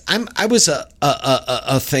I was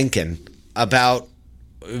thinking about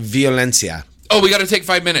violencia. Oh, we got to take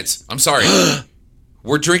 5 minutes. I'm sorry.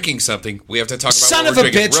 We're drinking something. We have to talk about Son what of we're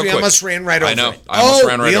a drinking. bitch, we almost ran right over I know. it. I almost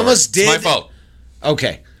ran right over. We almost did. It's my fault.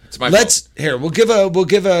 Okay. It's my We'll give a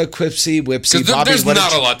quipsy whipsy. fault. Bobby, There's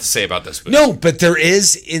not a lot to say about this booze. No, but there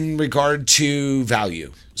is in regard to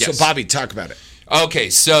value. Yes. So Bobby, talk about it. Okay,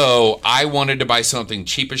 so I wanted to buy something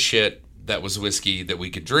cheap as shit that was whiskey that we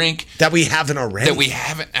could drink. That we haven't already.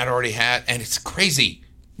 Already had, and it's crazy.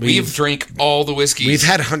 We've drank all the whiskeys. We've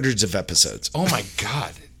had hundreds of episodes. Oh my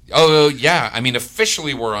God. Oh yeah. I mean,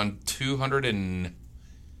 officially we're on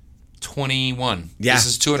 221. Yeah, this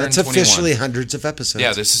is 221. That's officially hundreds of episodes.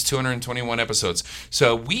 Yeah, this is 221 episodes.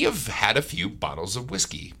 So we have had a few bottles of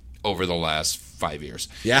whiskey over the last 5 years.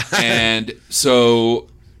 Yeah. And so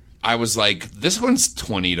I was like, this one's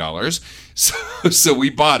 $20. So we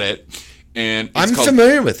bought it. And I'm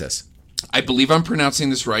familiar with this. I believe I'm pronouncing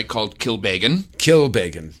this right, called Kilbeggan.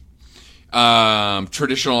 Kilbeggan.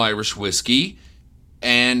 Traditional Irish whiskey.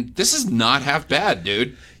 And this is not half bad,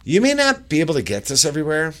 dude. You may not be able to get this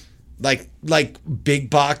everywhere. Like big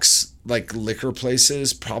box liquor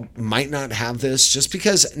places might not have this, just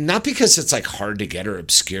because, not because it's like hard to get or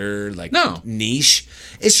obscure, niche.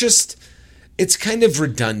 It's just, it's kind of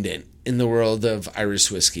redundant in the world of Irish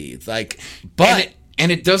whiskey. And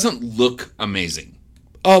it doesn't look amazing.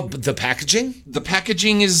 Oh, but the packaging? The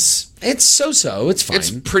packaging is... It's so-so. It's fine.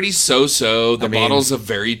 It's pretty so-so. The bottle's a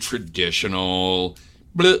very traditional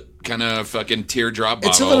kind of fucking teardrop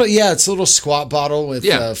bottle. It's a little squat bottle with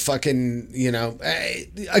fucking,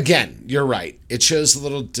 again, you're right. It shows a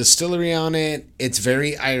little distillery on it. It's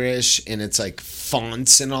very Irish, and it's like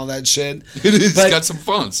fonts and all that shit. It's got some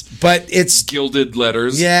fonts. But it's... Gilded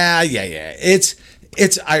letters. Yeah. It's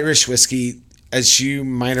Irish whiskey. As you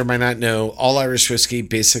might or might not know, all Irish whiskey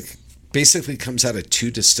basically comes out of 2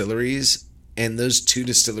 distilleries, and those 2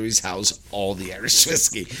 distilleries house all the Irish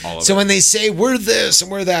whiskey. So when they say we're this and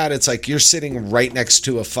we're that, it's like you're sitting right next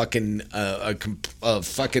to a fucking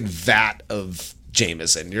fucking vat of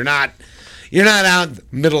Jameson. You're not out in the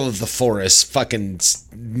middle of the forest fucking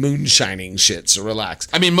moonshining shit. So relax.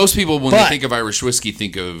 I mean, most people when they think of Irish whiskey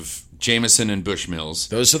think of Jameson and Bushmills.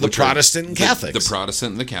 Those are the Protestant and Catholics. The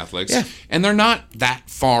Protestant and the Catholics. Yeah. And they're not that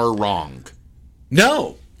far wrong.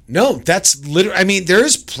 No, that's literally, I mean,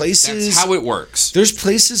 there's places. That's how it works. There's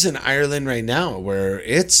places in Ireland right now where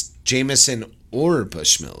it's Jameson or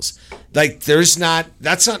Bushmills. That's not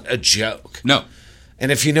a joke. No.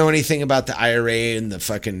 And if you know anything about the IRA and the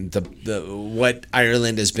fucking, what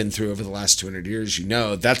Ireland has been through over the last 200 years,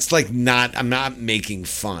 that's I'm not making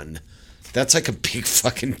fun. That's like a big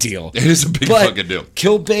fucking deal. It is a big fucking deal.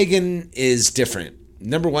 Kilbeggan is different.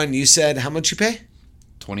 Number one, you said how much you pay?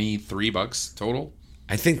 $23 total.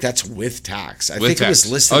 I think that's with tax. I think it was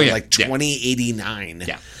listed at $20.89.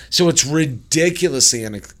 Yeah. So it's ridiculously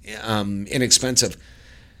inexpensive.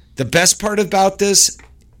 The best part about this,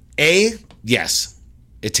 yes,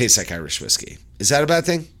 it tastes like Irish whiskey. Is that a bad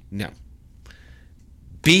thing? No.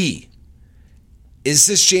 B, is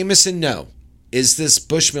this Jameson? No. Is this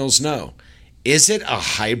Bushmills? No. Is it a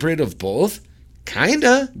hybrid of both?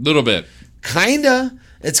 Kinda. Little bit. Kinda.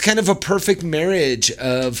 It's kind of a perfect marriage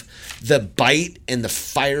of the bite and the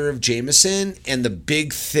fire of Jameson and the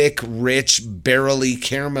big, thick, rich, barrely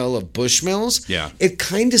caramel of Bushmills. Yeah. It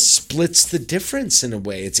kind of splits the difference in a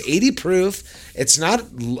way. It's 80 proof. It's not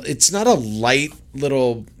a light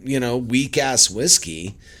little, weak ass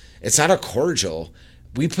whiskey. It's not a cordial.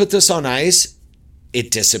 We put this on ice.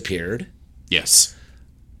 It disappeared. Yes.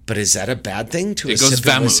 But is that a bad thing to a sip? It goes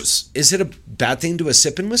vamoose. Is it a bad thing to a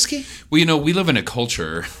sip in whiskey? Well, we live in a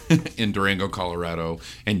culture in Durango, Colorado,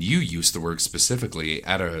 and you used to work specifically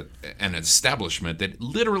at an establishment that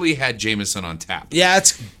literally had Jameson on tap. Yeah,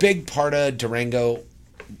 it's a big part of Durango.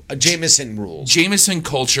 Jameson rules. Jameson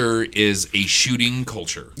culture is a shooting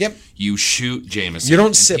culture. Yep. You shoot Jameson. You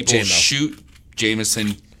don't sip people Jameson. Shoot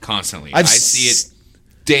Jameson constantly. I see it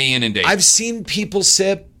day in and day out. I've seen people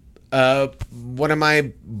sip. One of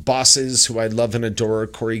my bosses, who I love and adore,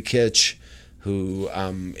 Corey Kitch, who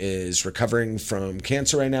is recovering from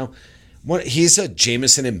cancer right now. He's a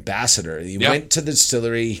Jameson ambassador. He went to the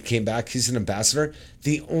distillery, he came back, he's an ambassador.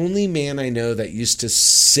 The only man I know that used to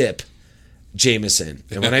sip Jameson.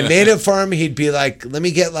 And when I made it for him, he'd be like, let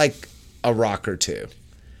me get like a rock or two.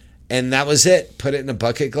 And that was it. Put it in a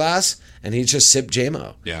bucket glass, and he just sipped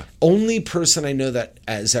JMO. Yeah. Only person I know that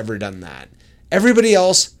has ever done that. Everybody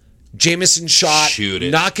else, Jameson shot, shoot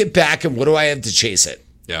it, knock it back, and what do I have to chase it?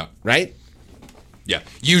 Yeah. Right? Yeah.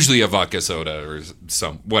 Usually a vodka soda or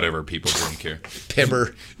whatever people drink here.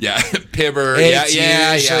 Pibber. Yeah. Pibber. It's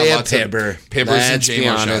yeah. Lots Pibber. Pibbers and Let's be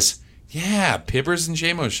JMO honest. shots. Yeah. Pibbers and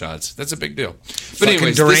JMO shots. That's a big deal. But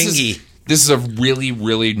anyways, Durangi. this is a really,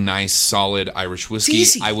 really nice, solid Irish whiskey.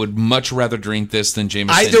 Easy. I would much rather drink this than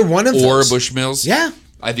Jameson. Either one of or those. Bushmills. Yeah.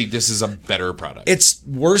 I think this is a better product. It's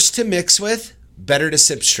worse to mix with, better to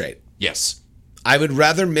sip straight. Yes. I would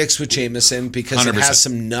rather mix with Jameson because it 100%. has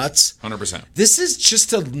some nuts. 100%. This is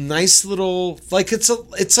just a nice little, like it's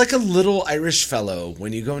like a little Irish fellow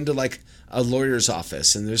when you go into like a lawyer's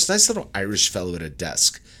office and there's a nice little Irish fellow at a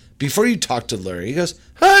desk. Before you talk to the lawyer, he goes,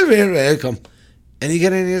 "Hi, you're welcome." And you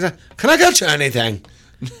get in here, "Can I get you anything?"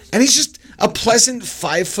 And he's just a pleasant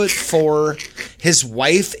 5'4". His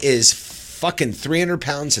wife is fucking 300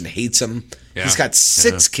 pounds and hates him. Yeah. He's got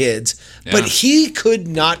 6 kids, Yeah. but he could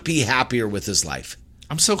not be happier with his life.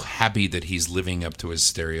 I'm so happy that he's living up to his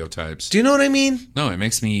stereotypes. Do you know what I mean? No, it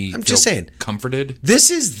makes me I'm feel just saying. comforted.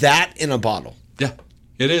 This is that in a bottle. Yeah,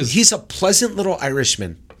 it is. He's a pleasant little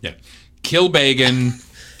Irishman. Yeah. Kilbeggan.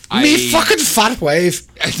 Me fucking fat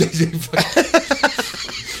wife.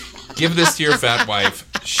 Give this to your fat wife.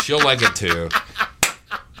 She'll like it too.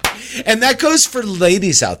 And that goes for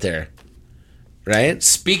ladies out there. Right?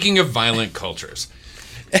 Speaking of violent cultures.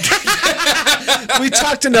 We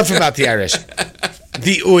talked enough about the Irish.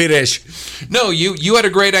 The Irish. No, you had a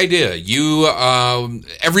great idea. You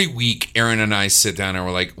every week Aaron and I sit down and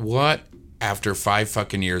we're like, what after 5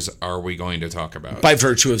 fucking years are we going to talk about? By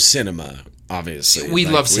virtue of cinema, obviously. We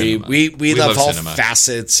love cinema. We love all cinema.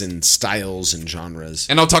 facets and styles and genres.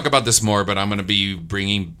 And I'll talk about this more, but I'm going to be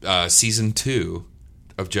bringing season 2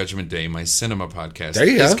 of Judgment Day, my cinema podcast. There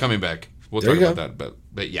you go. It's coming back. We'll There talk you about that,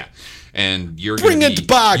 but yeah. And you're Bring gonna it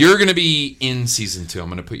back. You're going to be in season 2. I'm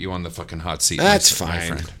going to put you on the fucking hot seat. That's my fine.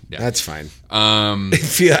 friend. Yeah. That's fine.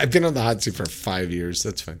 I've been on the hot seat for 5 years.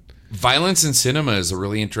 That's fine. Violence in cinema is a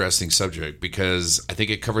really interesting subject because I think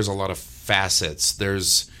it covers a lot of facets.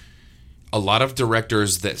 There's a lot of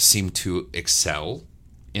directors that seem to excel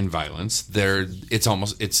in violence.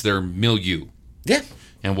 It's their milieu. Yeah.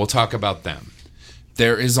 And we'll talk about them.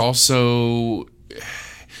 There's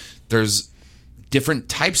different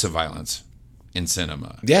types of violence in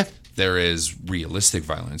cinema. Yeah. There is realistic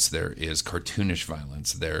violence. There is cartoonish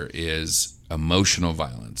violence. There is emotional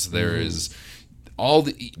violence. There is all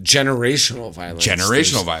the generational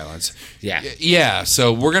violence. Yeah. Yeah.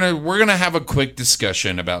 So we're gonna have a quick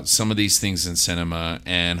discussion about some of these things in cinema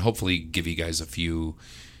and hopefully give you guys a few,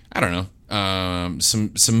 I don't know,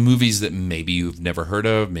 some movies that maybe you've never heard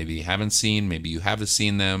of, maybe you haven't seen, maybe you have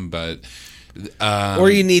seen them, but or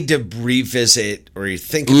you need to revisit, or you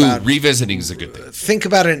think about revisiting is a good thing. Think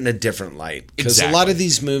about it in a different light, because Exactly. a lot of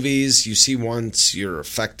these movies you see once, you're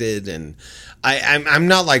affected, and I'm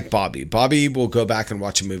not like Bobby. Bobby will go back and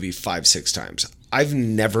watch a movie 5-6 times. I've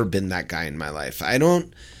never been that guy in my life. I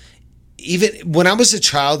don't. Even when I was a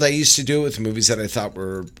child, I used to do it with movies that I thought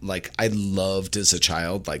were like I loved as a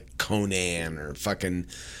child, like Conan or fucking,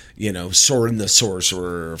 Sword and the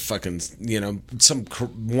Sorcerer, or fucking, some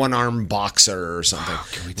one-armed boxer or something.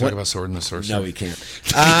 Can we talk about Sword and the Sorcerer? No, we can't.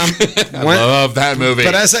 I love that movie.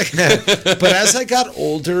 But as I got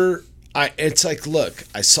older, it's like, look,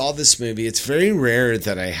 I saw this movie. It's very rare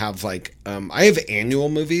that I have like, I have annual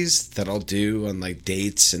movies that I'll do on like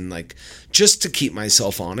dates and like just to keep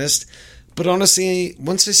myself honest. But honestly,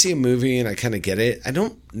 once I see a movie and I kind of get it, I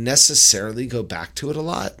don't necessarily go back to it a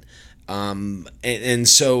lot. And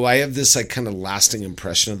so I have this like kind of lasting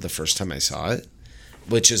impression of the first time I saw it,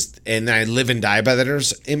 and I live and die by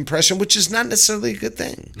that impression, which is not necessarily a good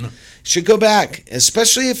thing. No. Should go back,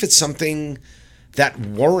 especially if it's something that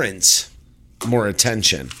warrants more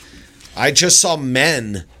attention. I just saw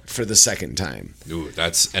Men for the second time. Ooh,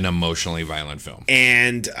 that's an emotionally violent film.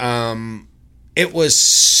 And it was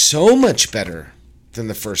so much better than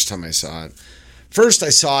the first time I saw it. First, I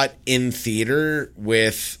saw it in theater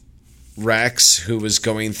with Rex, who was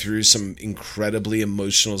going through some incredibly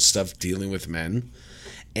emotional stuff dealing with men.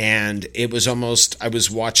 And it was almost, I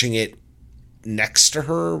was watching it next to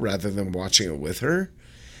her rather than watching it with her.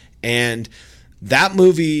 And that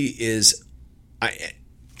movie is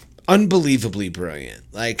unbelievably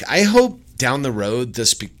brilliant. Like, I hope down the road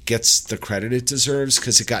this gets the credit it deserves,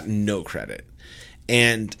 because it got no credit.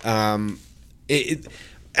 And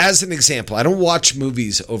as an example, I don't watch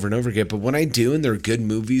movies over and over again, but when I do and they're good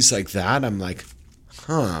movies like that, I'm like,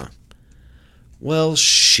 well,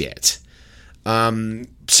 shit.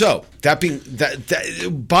 So that being that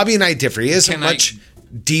Bobby and I differ. He has a much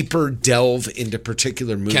deeper delve into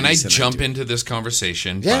particular movies. Can I jump into this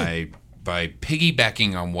conversation by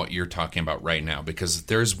piggybacking on what you're talking about right now? Because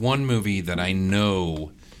there's one movie that I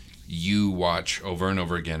know you watch over and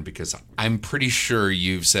over again, because I'm pretty sure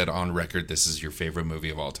you've said on record this is your favorite movie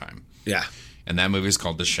of all time. Yeah. And that movie is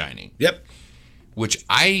called The Shining. Yep. Which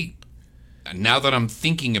now that I'm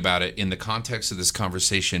thinking about it in the context of this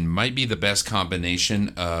conversation, might be the best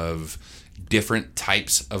combination of different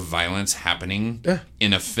types of violence happening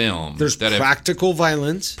in a film. There's practical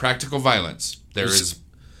violence. Practical violence. There's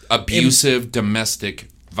abusive domestic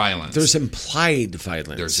violence. There's implied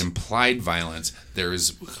violence. There's implied violence.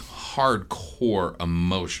 There's hardcore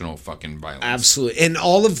emotional fucking violence. Absolutely. And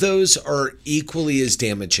all of those are equally as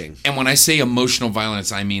damaging. And when I say emotional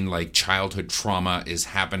violence, I mean like childhood trauma is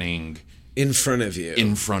happening in front of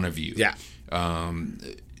you. Yeah.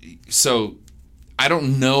 So I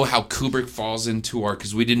don't know how Kubrick falls into our,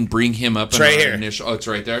 because we didn't bring him up in our initial. Oh, it's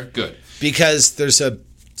right there? Good. Because there's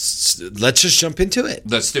let's just jump into it.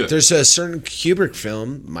 Let's do it. There's a certain Kubrick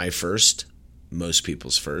film, my first, most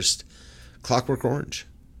people's first, Clockwork Orange.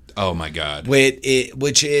 Oh my God.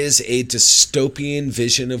 Which is a dystopian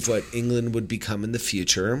vision of what England would become in the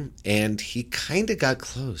future. And he kind of got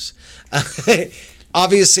close.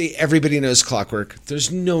 Obviously, everybody knows Clockwork.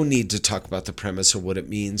 There's no need to talk about the premise or what it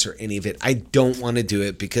means or any of it. I don't want to do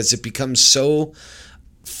it because it becomes so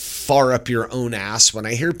far up your own ass. When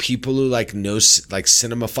I hear people who know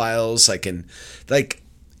cinemaphiles,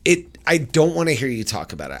 I don't want to hear you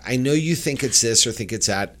talk about it. I know you think it's this or think it's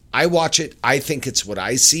that. I watch it. I think it's what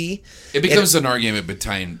I see. It becomes an argument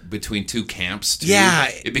between two camps. Too. Yeah.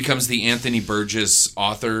 It becomes the Anthony Burgess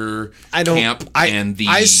author camp and the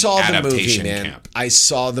I saw adaptation the movie, man. camp. I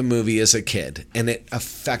saw the movie as a kid, and it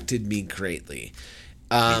affected me greatly.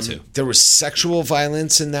 Me too. There was sexual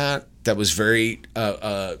violence in that was very,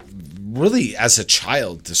 really, as a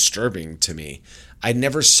child, disturbing to me. I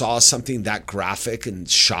never saw something that graphic and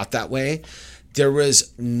shot that way. There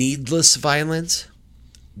was needless violence.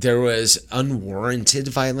 There was unwarranted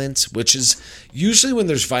violence, which is usually when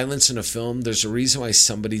there's violence in a film, there's a reason why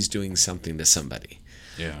somebody's doing something to somebody.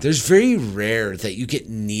 Yeah. There's very rare that you get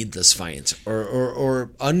needless violence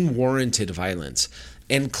or unwarranted violence.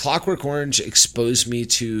 And Clockwork Orange exposed me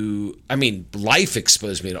to, life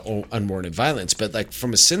exposed me to unwarranted violence, but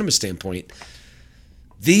from a cinema standpoint,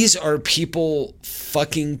 these are people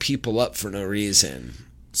fucking people up for no reason.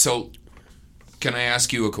 So, can I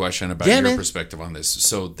ask you a question about your perspective on this?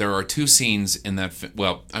 So, there are two scenes in that.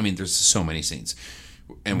 There's so many scenes.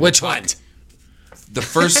 And which one? The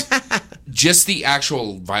first, just the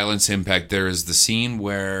actual violence impact. There is the scene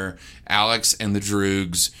where Alex and the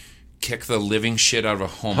Droogs kick the living shit out of a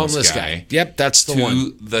homeless guy. Yep, that's the one.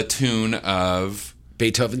 To the tune of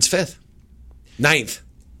Beethoven's Ninth.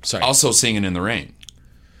 Sorry. Also, Singing in the Rain.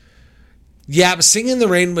 Yeah, but Singing in the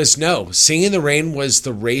Rain was Singing in the Rain was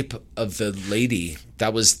the rape of the lady.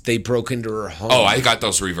 They broke into her home. Oh, I got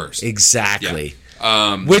those reversed. Exactly.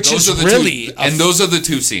 Yeah. Which is really... those are the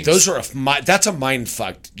two scenes. That's a mind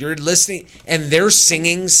fuck. You're listening, and they're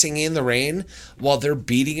singing in the rain while they're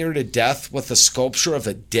beating her to death with a sculpture of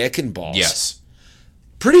a dick and balls. Yes.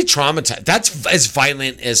 Pretty traumatized. That's as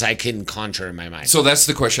violent as I can conjure in my mind. So that's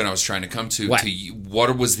the question I was trying to come to.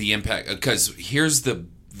 What was the impact? Because here's the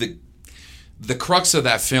crux of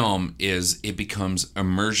that film is it becomes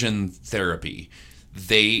immersion therapy.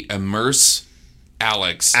 They immerse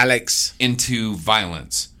Alex into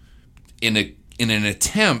violence in an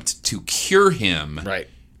attempt to cure him, right?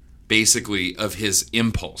 Basically, of his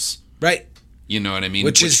impulse, right? You know what I mean?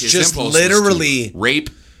 Which is just literally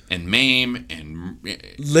rape and maim and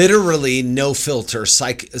literally no filter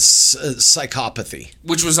psychopathy,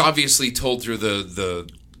 which was obviously told through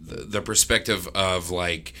the perspective of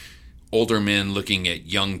older men looking at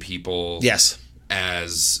young people, yes,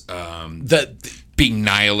 as being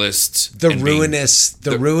nihilists, the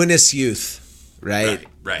ruinous youth, right?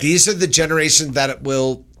 Right. These are the generation that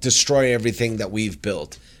will destroy everything that we've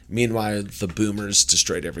built. Meanwhile, the boomers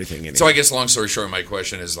destroyed everything anyway. So I guess, long story short, my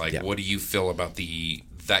question is what do you feel about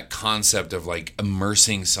that concept of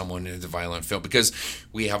immersing someone into violent film? Because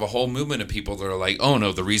we have a whole movement of people that are like, oh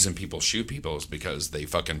no, the reason people shoot people is because they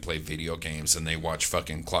fucking play video games and they watch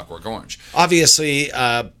fucking Clockwork Orange. Obviously,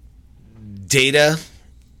 data.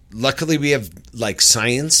 Luckily, we have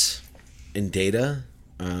science and data,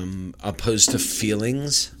 opposed to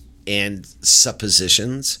feelings and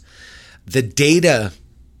suppositions. The data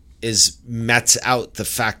mets out the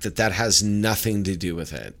fact that has nothing to do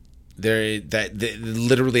with it. That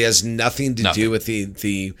literally has nothing to do with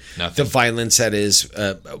the violence that is.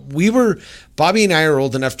 Bobby and I are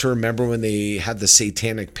old enough to remember when they had the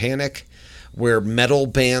Satanic Panic, where metal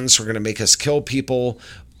bands were going to make us kill people.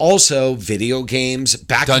 Also, video games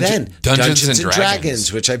back then, Dungeons and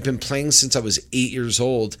Dragons, which I've been playing since I was 8 years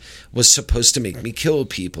old, was supposed to make me kill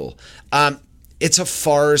people. It's a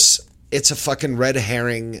farce. It's a fucking red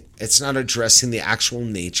herring. It's not addressing the actual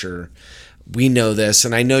nature. We know this,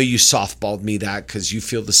 and I know you softballed me that because you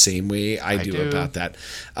feel the same way I do about that.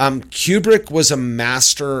 Kubrick was a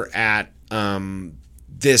master at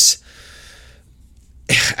this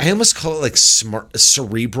I almost call it like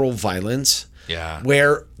cerebral violence. Yeah.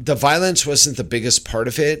 Where the violence wasn't the biggest part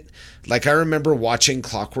of it. Like, I remember watching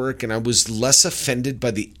Clockwork, and I was less offended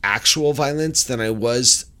by the actual violence than I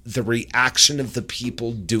was the reaction of the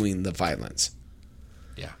people doing the violence.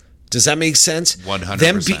 Yeah. Does that make sense?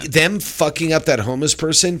 100%. Them fucking up that homeless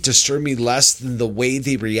person disturbed me less than the way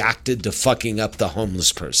they reacted to fucking up the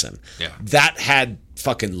homeless person. Yeah. That had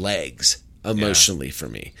fucking legs emotionally for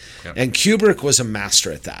me. Yep. And Kubrick was a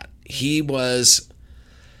master at that. He was,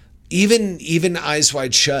 even Eyes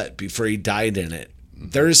Wide Shut, before he died in it,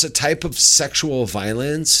 there's a type of sexual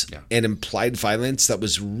violence and implied violence that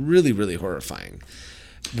was really, really horrifying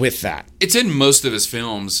with that. It's in most of his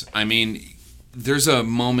films. I mean, there's a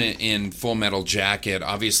moment in Full Metal Jacket.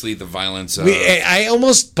 Obviously, the violence of... I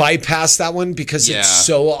almost bypassed that one because it's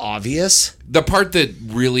so obvious. The part that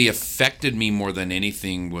really affected me more than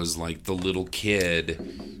anything was like the little kid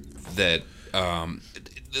that...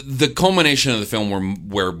 the culmination of the film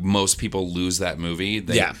where most people lose that movie,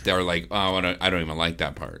 they're like, oh, I don't even like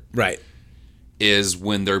that part. Right. Is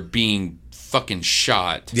when they're being fucking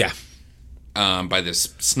shot by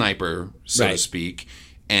this sniper, so to speak.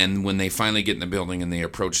 And when they finally get in the building and they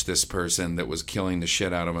approach this person that was killing the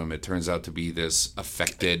shit out of them, it turns out to be this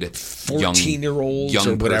affected 14-year-old young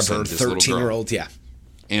or whatever, person, 13-year-old,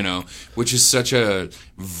 You know, which is such a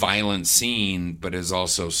violent scene, but is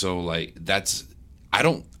also so like, that's... I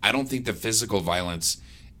don't think the physical violence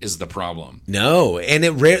is the problem. No, and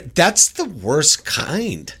that's the worst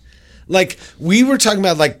kind. Like, we were talking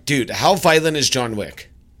about, like, dude, how violent is John Wick?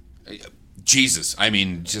 Jesus, I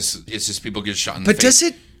mean, it's just people get shot in the face.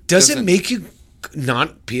 But does it make you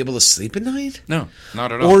not be able to sleep at night? No,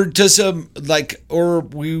 not at all. Or does or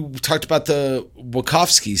we talked about the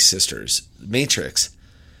Wachowski sisters, Matrix.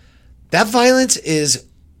 That violence is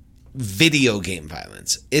video game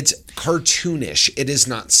violence. It's cartoonish. It is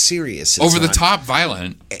not serious. It's over the top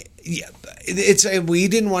violent. Yeah, we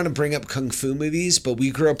didn't want to bring up kung fu movies, but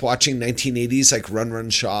we grew up watching 1980s like Run Run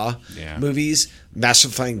Shaw movies, Master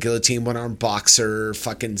of Flying Guillotine, One Armed Boxer,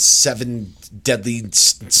 fucking Seven Deadly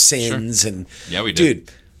Sins, and we did.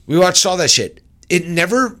 Dude, we watched all that shit. It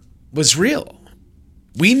never was real.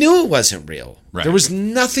 We knew it wasn't real. Right. There was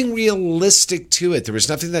nothing realistic to it. There was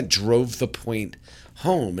nothing that drove the point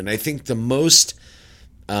home. And I think the most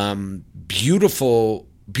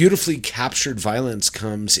beautifully captured violence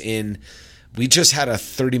comes in. We just had a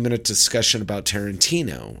 30-minute discussion about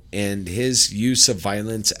Tarantino and his use of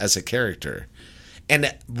violence as a character,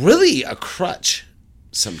 and really a crutch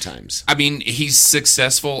sometimes. I mean, he's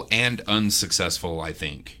successful and unsuccessful, I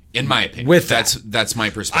think, in my opinion. With that's my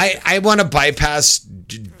perspective. I want to bypass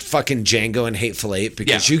fucking Django and Hateful Eight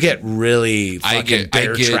because you get really fucking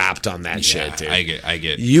trapped on that shit, dude. I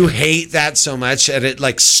get. You hate that so much that it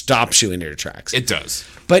like stops you in your tracks. It does.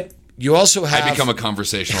 But you also have... I become a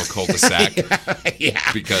conversational cul-de-sac.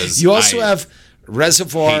 Because you also have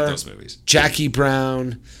Reservoir, hate those movies. Jackie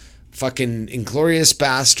Brown, fucking Inglourious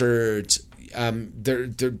Bastards.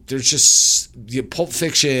 There's just Pulp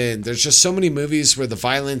Fiction. There's just so many movies where the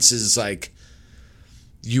violence is like,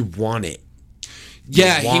 you want it.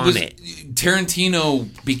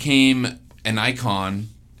 Tarantino became an icon,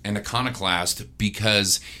 an iconoclast,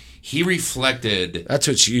 because he reflected... That's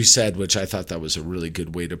what you said, which I thought that was a really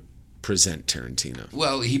good way to present Tarantino.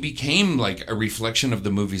 Well, he became like a reflection of the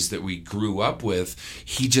movies that we grew up with.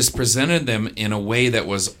 He just presented them in a way that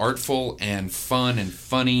was artful and fun and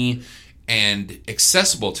funny and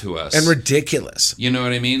accessible to us. And ridiculous. You know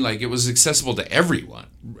what I mean? Like, it was accessible to everyone.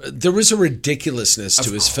 There was a ridiculousness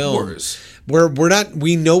to his film where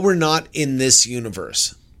we know we're not in this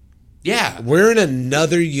universe. Yeah. We're in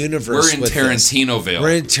another universe. We're in Tarantinoville.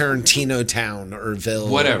 We're in Tarantino Town or Ville.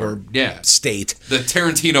 Whatever. Or state. The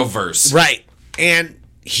Tarantino-verse. Right. And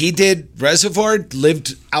he did Reservoir,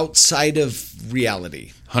 lived outside of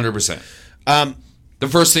reality. 100%. The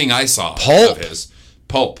first thing I saw Pulp. of his,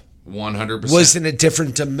 Pulp, 100%. Was in a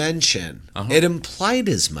different dimension. Uh-huh. It implied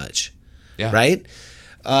as much. Yeah. Right?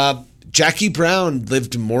 Jackie Brown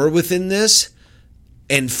lived more within this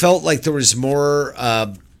and felt like there was more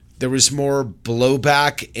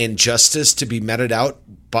blowback and justice to be meted out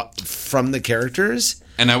from the characters.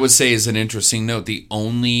 And I would say, as an interesting note, the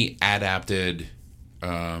only adapted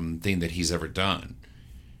thing that he's ever done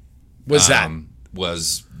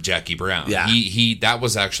was Jackie Brown. Yeah. He that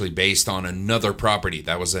was actually based on another property.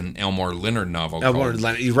 That was an Elmore Leonard novel called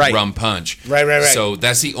right. Rum Punch. Right. So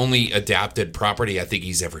that's the only adapted property I think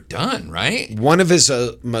he's ever done, right? One of his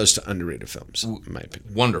most underrated films, in my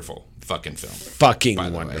opinion. Wonderful fucking film. Fucking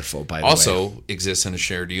wonderful, by the way. Also exists in a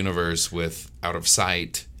shared universe with Out of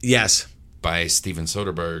Sight. Yes. By Steven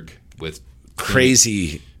Soderbergh with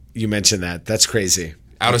crazy you mentioned that. That's crazy.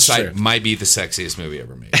 Out That's of Sight true. might be the sexiest movie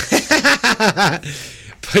ever made.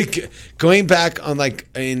 But going back on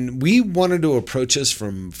and we wanted to approach this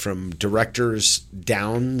from directors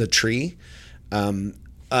down the tree.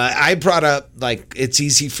 I brought up it's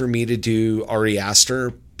easy for me to do Ari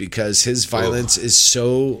Aster because his violence is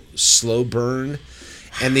so slow burn,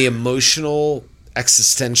 and the emotional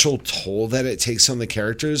existential toll that it takes on the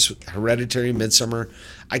characters. Hereditary, Midsommar.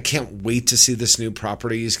 I can't wait to see this new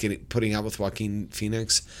property he's putting out with Joaquin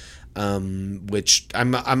Phoenix, which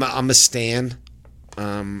I'm a stan.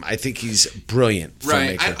 I think he's brilliant.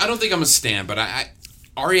 Right. filmmaker. I don't think I'm a stan, but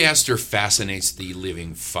Ari Aster fascinates the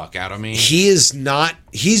living fuck out of me. He is not.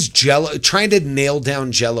 He's Jello, trying to nail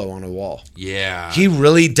down Jello on a wall. Yeah. He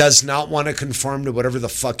really does not want to conform to whatever the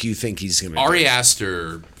fuck you think he's going to do. Ari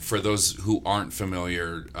Aster, for those who aren't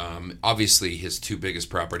familiar, obviously his two biggest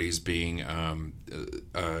properties being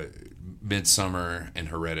Midsommar and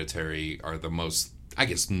Hereditary are the most, I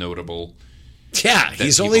guess, notable. Yeah,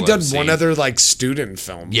 he's people only have done seen. one other student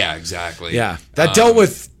film. Yeah, exactly. Yeah, that dealt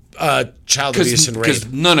with child abuse and rape. Because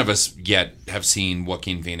none of us yet have seen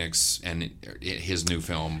Joaquin Phoenix and his new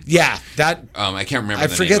film. Yeah, that I can't remember. I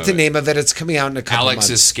forget the name of it. It's coming out in a couple Alex months.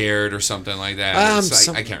 is Scared or something like that.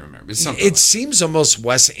 I can't remember. It's something. It seems almost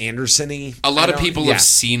Wes Anderson-y. A lot of people have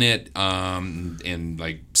seen it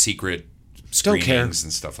in secret screenings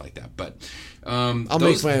and stuff like that. But I'll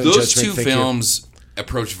make my own those judgment. two Thank films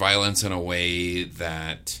approach violence in a way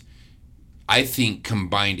that I think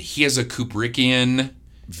combined. He has a Kubrickian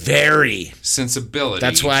very sensibility.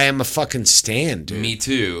 That's why I'm a fucking stan, dude. Me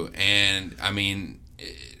too. And I mean,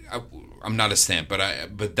 I'm not a stan,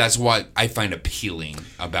 but that's what I find appealing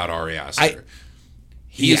about Ari Aster.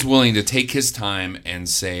 He is willing to take his time and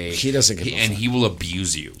say he doesn't give a and fuck. he will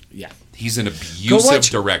abuse you. Yeah. He's an abusive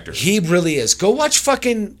director. He really is. Go watch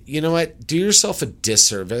fucking, you know what? Do yourself a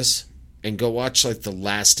disservice and go watch the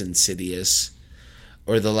last Insidious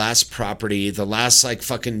or the last Property, the last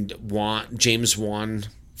fucking James Wan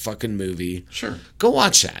fucking movie. Sure. Go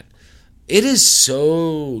watch that. It is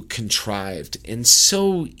so contrived and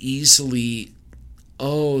so easily,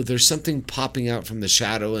 there's something popping out from the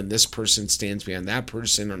shadow and this person stands behind that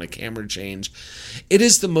person on a camera change. It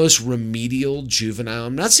is the most remedial juvenile.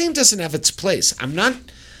 I'm not saying it doesn't have its place.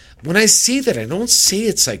 When I see that, I don't say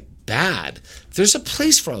it's bad. There's a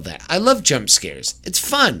place for all that. I love jump scares. It's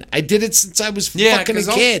fun. I did it since I was fucking a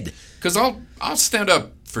kid. Because I'll stand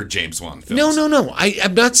up for James Wan films. No.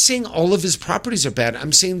 I'm not saying all of his properties are bad.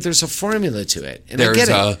 I'm saying there's a formula to it. And there's I get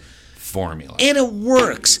a it. formula. And it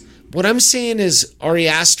works. What I'm saying is Ari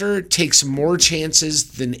Aster takes more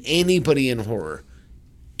chances than anybody in horror.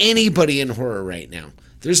 Anybody in horror right now.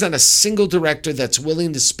 There's not a single director that's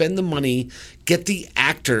willing to spend the money, get the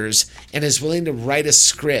actors, and is willing to write a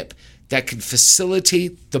script that can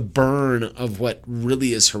facilitate the burn of what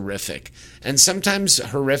really is horrific. And sometimes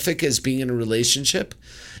horrific is being in a relationship,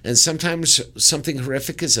 and sometimes something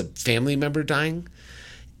horrific is a family member dying.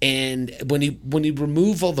 And when you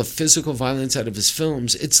remove all the physical violence out of his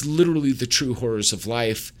films, it's literally the true horrors of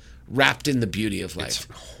life wrapped in the beauty of life.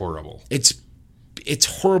 It's horrible. It's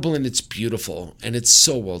horrible and it's beautiful and it's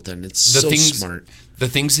so well done. It's smart. The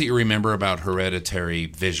things that you remember about Hereditary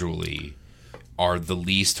visually are the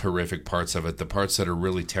least horrific parts of it. The parts that are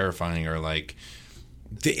really terrifying are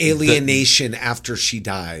the alienation after she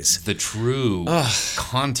dies. The true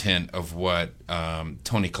content of what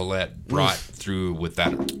Toni Collette brought through with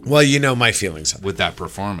that. Well, you know my feelings with that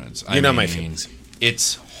performance. My feelings.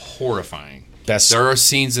 It's horrifying. There are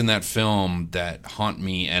scenes in that film that haunt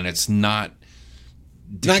me, and it's not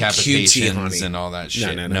decapitations cutesy, and all that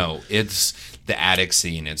shit. No, it's the attic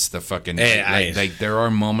scene. It's the fucking there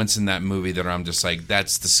are moments in that movie that I'm just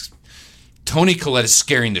that's the. Toni Collette is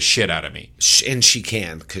scaring the shit out of me. And she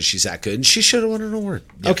can, because she's that good. And she should have won an award.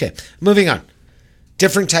 Yep. Okay, moving on.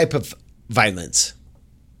 Different type of violence.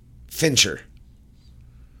 Fincher.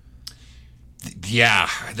 Yeah,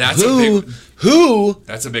 that's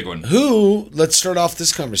a big one. Who, let's start off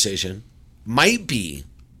this conversation, might be,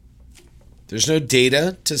 there's no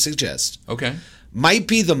data to suggest, might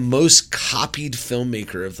be the most copied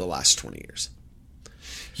filmmaker of the last 20 years.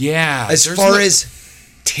 Yeah. As far as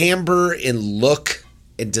timbre and look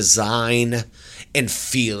and design and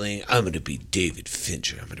feeling, I'm going to be David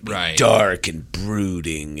Fincher. I'm going to be dark and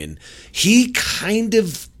brooding. And he kind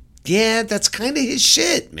of, that's kind of his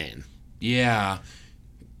shit, man. Yeah.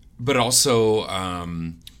 But also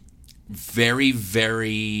very,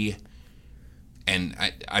 very, and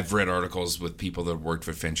I've read articles with people that worked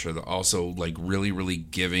for Fincher that also really, really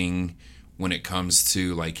giving when it comes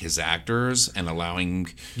to like his actors and allowing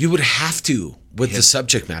You would have to with the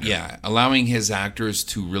subject matter. Yeah, allowing his actors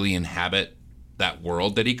to really inhabit that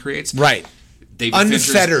world that he creates. Right. David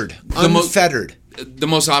Unfettered. Fincher's- Unfettered. The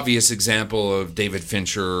most obvious example of David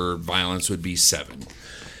Fincher violence would be Seven.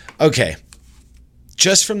 Okay.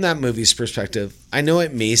 Just from that movie's perspective, I know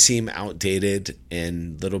it may seem outdated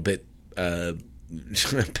and a little bit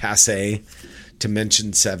passe to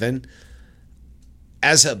mention Seven.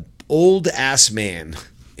 As an old ass man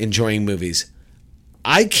enjoying movies,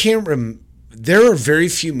 I can't there are very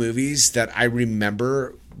few movies that I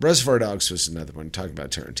remember. Reservoir Dogs was another one, talking about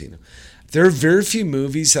Tarantino. There are very few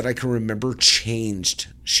movies that I can remember changed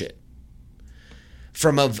shit.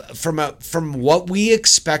 From what we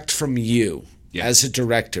expect from you as a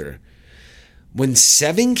director. When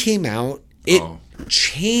Seven came out, it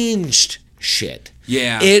changed shit.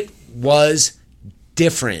 Yeah. It was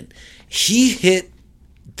different. He hit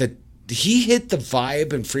the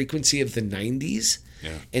vibe and frequency of the 90s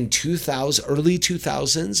and early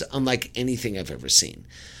 2000s unlike anything I've ever seen.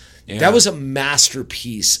 Yeah. That was a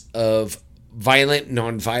masterpiece of violent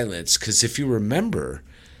nonviolence, because if you remember,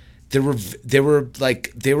 there were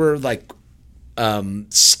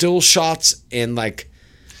still shots and like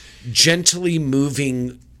gently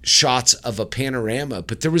moving shots of a panorama,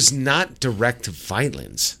 but there was not direct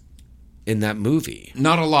violence in that movie.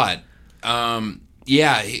 Not a lot.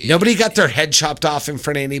 Nobody got their head chopped off in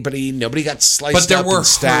front of anybody. Nobody got sliced up. But there were and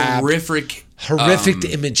stabbed. horrific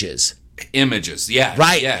images. Yeah.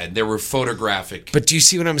 Right. Yeah, there were photographic. But do you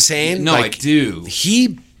see what I'm saying? No, I do.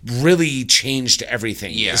 He really changed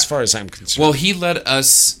everything as far as I'm concerned. Well, he let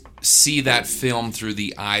us see that film through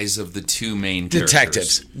the eyes of the two main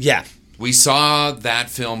detectives. characters. Yeah. We saw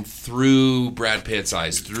that film through Brad Pitt's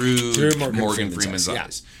eyes, through Morgan Freeman's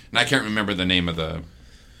eyes. And I can't remember the name of the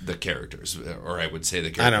characters, or I would say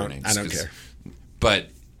the character names. I don't care. But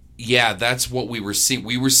yeah, that's what we were seeing.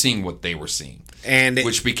 We were seeing what they were seeing.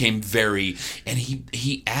 Which became very, and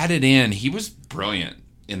he added in, he was brilliant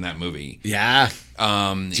in that movie. Yeah.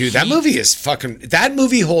 Dude, that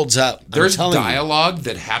movie holds up. There's dialogue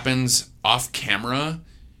that happens off camera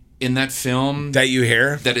in that film that you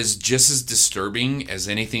hear that is just as disturbing as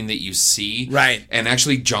anything that you see. Right. And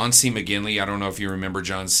actually, John C. McGinley, I don't know if you remember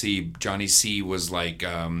Johnny C. was like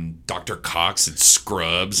Dr. Cox at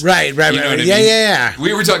Scrubs. Right. Yeah.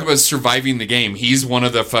 We were talking about surviving the game. He's one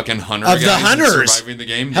of the fucking guys the hunters surviving the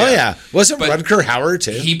game. Hell yeah. Wasn't Rutger Hauer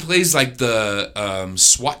too? He plays like the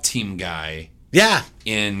SWAT team guy. Yeah.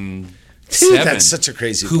 In Dude, Seven, that's such a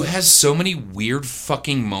crazy who play. has so many weird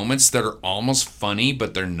fucking moments that are almost funny,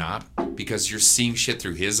 but they're not, because you're seeing shit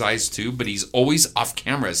through his eyes too, but he's always off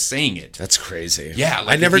camera saying it. That's crazy. Yeah.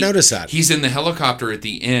 I never noticed that. He's in the helicopter at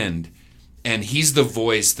the end, and he's the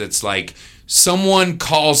voice that's like, someone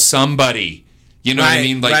call somebody. You know what I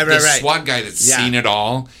mean? Like the SWAT guy that's seen it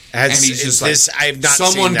all. And he's just like, I've not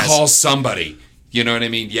someone seen this. call somebody. You know what I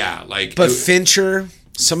mean? Yeah. Like, but Fincher,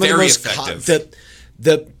 some of the most effective.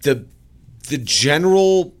 The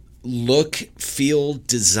general look, feel,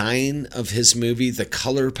 design of his movie, the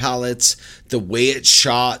color palettes, the way it's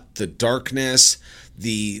shot, the darkness,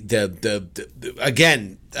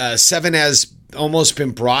 again, Seven has almost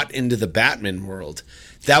been brought into the Batman world.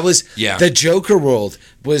 That was the Joker world,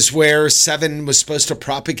 was where Seven was supposed to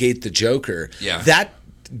propagate the Joker. Yeah. That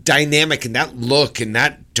dynamic and that look and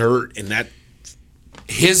that dirt and that.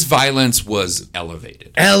 His violence was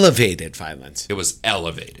elevated. Elevated violence. It was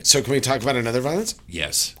elevated. So can we talk about another violence?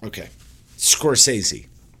 Yes. Okay. Scorsese.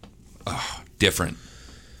 Oh, different.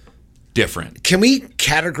 Can we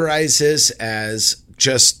categorize this as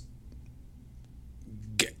just...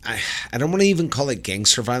 I don't want to even call it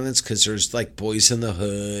gangster violence, because there's like Boys in the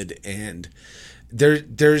Hood, and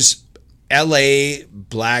there's LA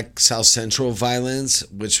Black South Central violence,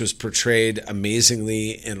 which was portrayed amazingly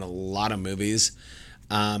in a lot of movies.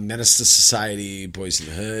 Menace to Society, Boys in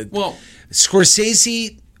the Hood. Well,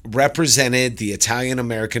 Scorsese represented the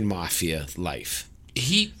Italian-American mafia life.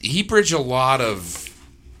 He bridged a lot of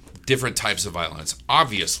different types of violence.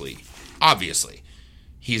 Obviously.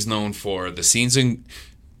 He's known for the scenes in...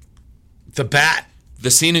 The Bat.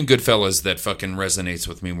 The scene in Goodfellas that fucking resonates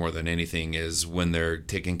with me more than anything is when they're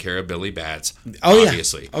taking care of Billy Bats.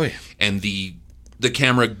 Obviously. Oh, yeah. And the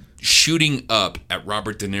camera shooting up at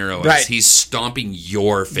Robert De Niro as he's stomping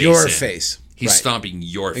your face. He's stomping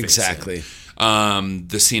your face. Exactly.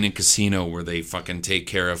 The scene in Casino where they fucking take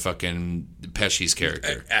care of fucking Pesci's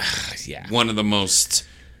character. Yeah. One of the most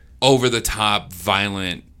over the top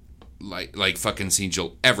violent like fucking scenes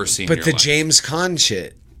you'll ever see in your life. But the James Caan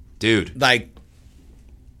shit. Dude. Like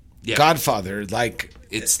Godfather, like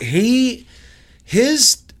his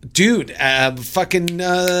Dude, fucking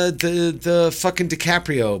the fucking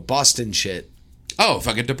DiCaprio Boston shit. Oh,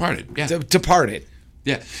 fucking Departed. Yeah. Departed.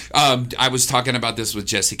 Yeah. I was talking about this with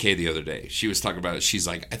Jessie K the other day. She was talking about it. She's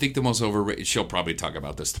like, I think the most overrated. She'll probably talk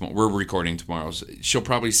about this tomorrow. We're recording tomorrow. So she'll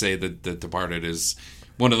probably say that The Departed is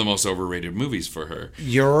one of the most overrated movies for her.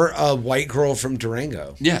 You're a white girl from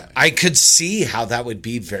Durango. Yeah. I could see how that would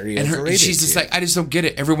be very overrated. And she's just like, I just don't get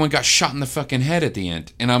it. Everyone got shot in the fucking head at the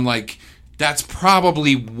end. And I'm like, that's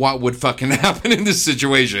probably what would fucking happen in this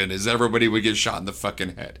situation, is everybody would get shot in the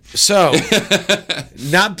fucking head. So,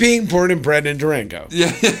 not being born and bred in Durango.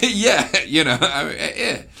 Yeah, yeah, you know,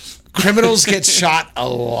 yeah. Criminals get shot a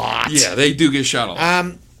lot. Yeah, they do get shot a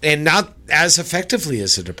lot. And not as effectively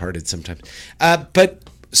as The Departed sometimes. But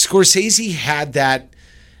Scorsese had that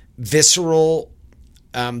visceral...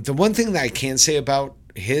 the one thing that I can say about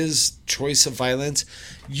his choice of violence,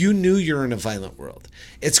 you knew you're in a violent world.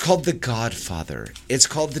 It's called The Godfather. It's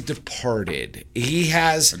called The Departed. He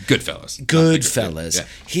has... Goodfellas. Yeah.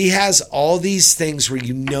 He has all these things where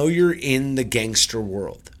you know you're in the gangster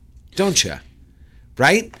world. Don't you?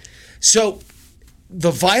 Right? So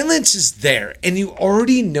the violence is there, and you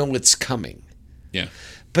already know it's coming. Yeah.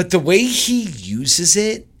 But the way he uses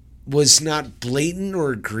it was not blatant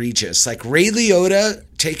or egregious. Like Ray Liotta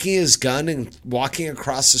taking his gun and walking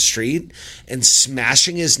across the street and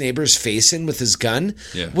smashing his neighbor's face in with his gun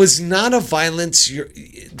was not a violence.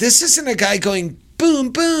 This isn't a guy going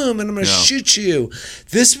boom, boom, and I'm going to shoot you.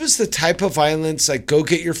 This was the type of violence like go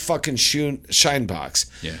get your fucking shine box.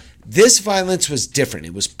 Yeah. This violence was different.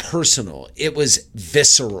 It was personal. It was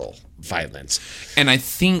visceral violence. And I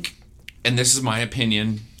think, and this is my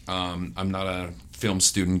opinion, I'm not a film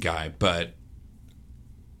student guy, but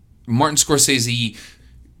Martin Scorsese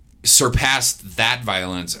surpassed that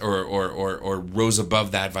violence or rose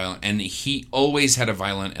above that violence, and he always had a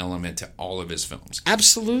violent element to all of his films.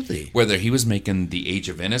 Absolutely. Whether he was making The Age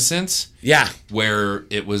of Innocence, where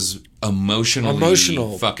it was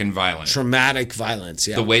emotional fucking violent, traumatic violence,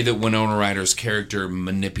 the way that Winona Ryder's character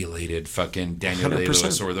manipulated fucking Daniel 100%.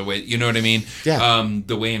 Day-Lewis, or the way, you know what I mean?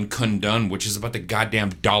 The way in Kundun, which is about the goddamn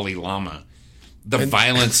Dalai Lama, the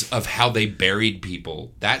violence of how they buried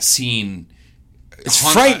people. That scene,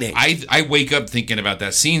 it's frightening. I wake up thinking about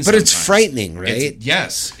that scene but sometimes. It's frightening, right?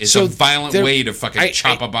 It's a violent way to fucking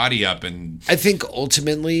chop a body up. And I think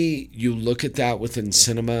ultimately you look at that within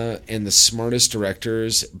cinema, and the smartest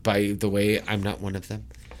directors, by the way, I'm not one of them.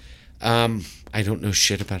 I don't know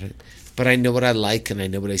shit about it, but I know what I like and I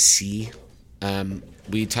know what I see.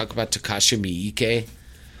 We talk about Takashi Miike.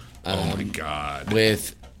 Oh my God.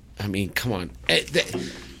 I mean, come on.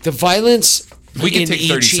 The violence. We can take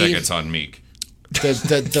 30 Ichi, seconds on Meek.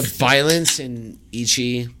 The violence in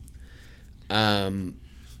Ichi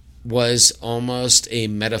was almost a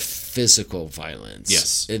metaphysical violence.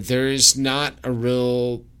 Yes. There's not a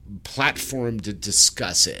real platform to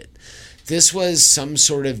discuss it. This was some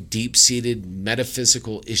sort of deep-seated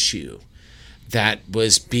metaphysical issue that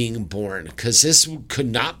was being born, because this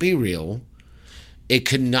could not be real. It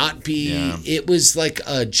could not be. Yeah. It was like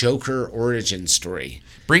a Joker origin story.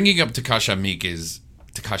 Bringing up Takashi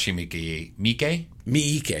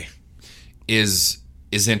Miike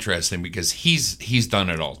is interesting because he's done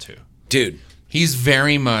it all too, dude. He's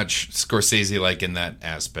very much Scorsese-like in that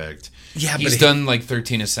aspect. Yeah, he's done like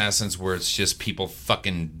 13 Assassins, where it's just people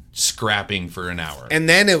fucking scrapping for an hour, and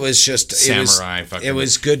then it was just samurai. It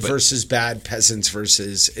was good versus bad, peasants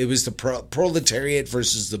versus. It was the proletariat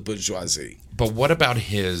versus the bourgeoisie. But what about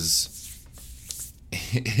his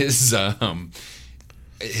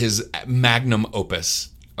magnum opus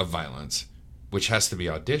of violence, which has to be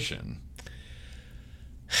Audition?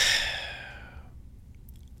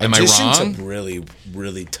 Am Audition's I wrong? A really,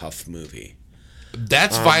 really tough movie.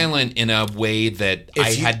 That's violent in a way that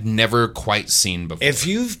I had never quite seen before. If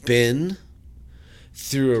you've been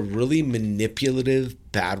through a really manipulative,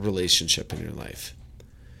 bad relationship in your life,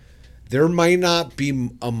 there might not be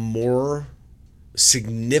a more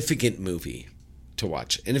significant movie to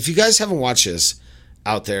watch. And if you guys haven't watched this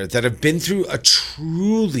out there that have been through a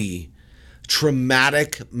truly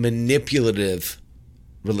traumatic, manipulative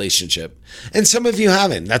relationship, and some of you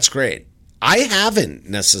haven't, that's great. I haven't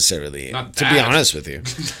necessarily, to be honest with you.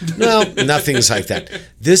 No, nothing's like that.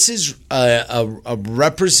 This is a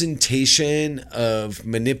representation of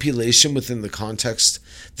manipulation within the context.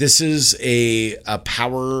 This is a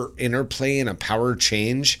power interplay and a power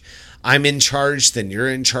change. I'm in charge, then you're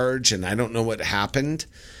in charge, and I don't know what happened.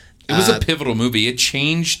 It was a pivotal movie. It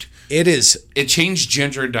changed. It is. It changed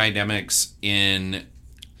gender dynamics in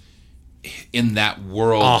that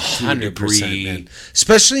world 100%, man.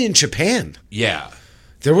 Especially in Japan. Yeah.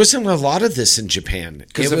 There wasn't a lot of this in Japan.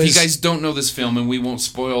 Because if you guys don't know this film, and we won't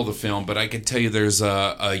spoil the film, but I can tell you there's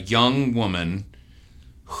a young woman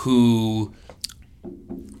who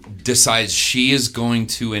decides she is going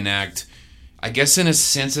to enact, I guess in a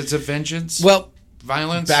sense it's a vengeance. Well,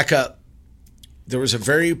 violence. Back up. There was a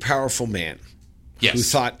very powerful man Yes. who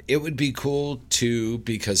thought it would be cool to,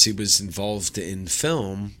 because he was involved in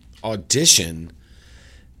film, audition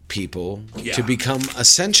people to become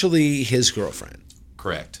essentially his girlfriend.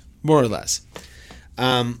 Correct. More or less.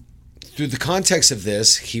 Through the context of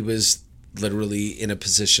this, he was literally in a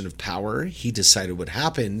position of power. He decided what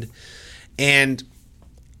happened. And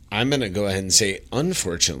I'm going to go ahead and say,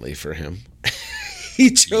 unfortunately for him,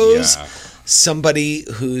 he chose somebody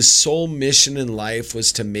whose sole mission in life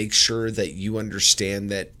was to make sure that you understand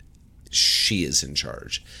that she is in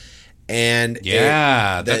charge. And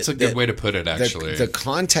that's a good way to put it, actually. The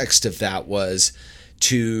context of that was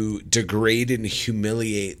to degrade and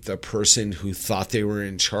humiliate the person who thought they were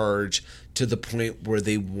in charge to the point where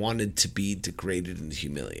they wanted to be degraded and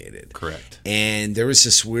humiliated. Correct. And there was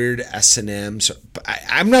this weird S&M. So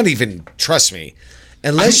I'm not even, trust me,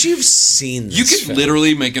 unless you've seen this You could film,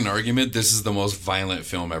 literally make an argument this is the most violent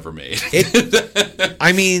film ever made.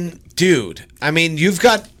 I mean, dude, you've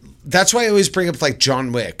got, that's why I always bring up like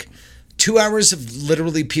John Wick. 2 hours of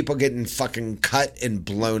literally people getting fucking cut and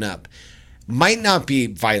blown up might not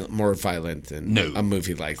be more violent than a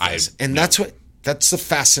movie like this. That's the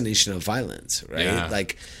fascination of violence, right? Yeah.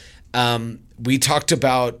 Like, we talked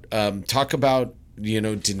about, De Niro,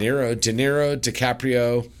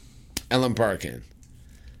 DiCaprio, Ellen Barkin,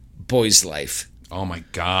 Boy's Life. Oh my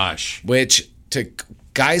gosh. Which, to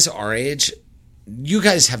guys our age, you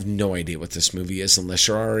guys have no idea what this movie is unless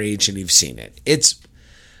you're our age and you've seen it. It's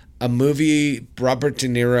a movie, Robert De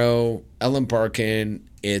Niro, Ellen Barkin.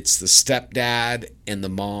 It's the stepdad and the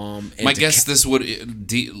mom. And my guess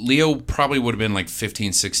Leo probably would have been like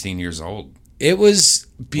 15, 16 years old. It was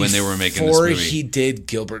when they were making this movie. before he did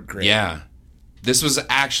Gilbert Grape. Yeah. This was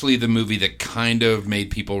actually the movie that kind of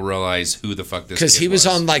made people realize who the fuck this kid was. Because he was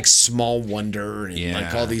on like Small Wonder and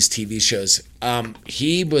like all these TV shows.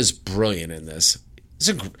 He was brilliant in this.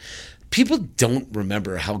 People don't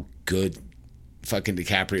remember how good fucking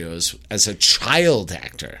DiCaprio is as a child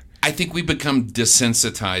actor. I think we become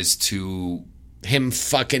desensitized to him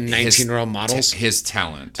fucking 19-year-old models. His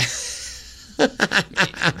talent.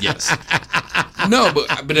 Yes. No,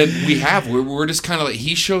 but we're just kind of like,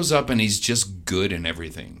 he shows up and he's just good in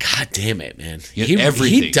everything. God damn it, man.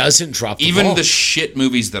 Everything. He doesn't drop the ball. Even the shit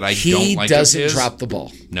movies that I don't like. He doesn't drop the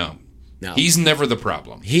ball. No. He's never the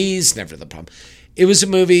problem. He's never the problem. It was a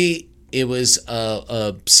movie. It was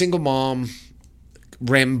a single mom,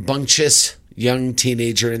 rambunctious young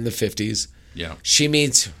teenager in the 50s. Yeah. She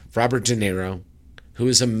meets Robert De Niro, who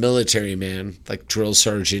is a military man, like drill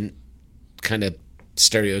sergeant kind of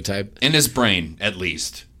stereotype. In his brain, at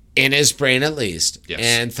least. Yes.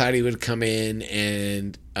 And thought he would come in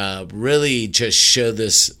and really just show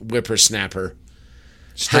this whippersnapper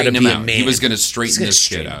straighten him out. He was going to straighten this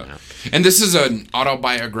shit out. And this is an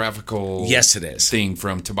autobiographical thing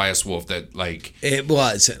from Tobias Wolff that, like... It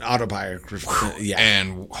was an autobiographical, yeah.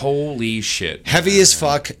 And holy shit. Heavy as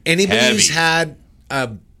fuck. Anybody who's had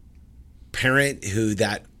a parent who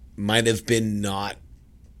that might have been not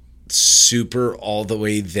super all the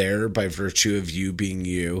way there by virtue of you being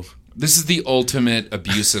you. This is the ultimate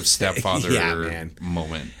abusive stepfather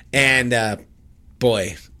moment. And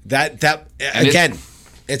boy, that again...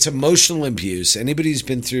 It's emotional abuse. Anybody who's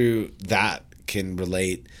been through that can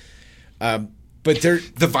relate. But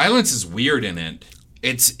the violence is weird in it.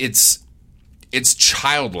 It's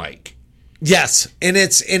childlike. Yes, and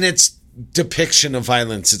its depiction of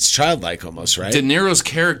violence, it's childlike almost, right? De Niro's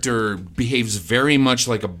character behaves very much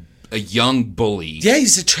like a young bully. Yeah,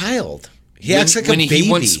 he's a child. He acts like a baby.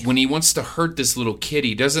 When he wants to hurt this little kid,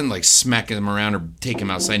 he doesn't like smack him around or take him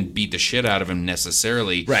outside and beat the shit out of him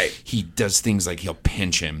necessarily. Right. He does things like he'll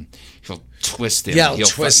pinch him, he'll twist him, he'll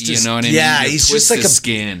twist his, you know what I mean? Yeah, he's just like his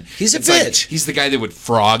skin. He's a bitch. He's the guy that would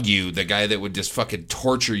frog you, the guy that would just fucking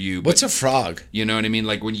torture you. What's a frog? You know what I mean?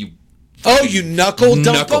 Like when you. Oh, you knuckle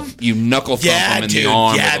dump him? You knuckle thump him in the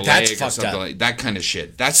arm or the that's leg fucked or something up. like that. Kind of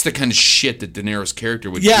shit. That's the kind of shit that De Niro's character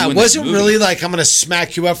would do. Yeah, in it wasn't this movie. really like, I'm going to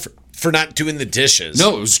smack you up for not doing the dishes.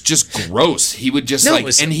 No, it was just gross. He would just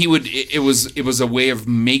it was a way of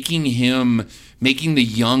making the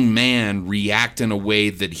young man react in a way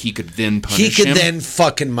that he could then punish him. He could then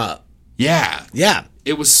fuck him up. Yeah. Yeah.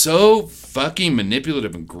 It was so fucking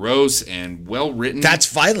manipulative and gross and well written. That's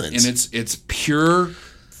violence. And it's pure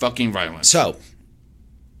fucking violence. So,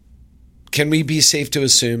 can we be safe to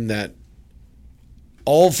assume that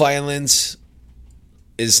all violence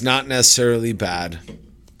is not necessarily bad.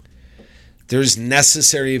 There's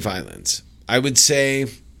necessary violence. I would say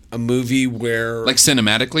a movie where... Like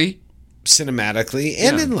cinematically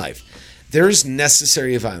and in life. There's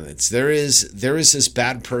necessary violence. There is this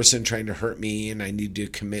bad person trying to hurt me, and I need to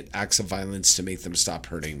commit acts of violence to make them stop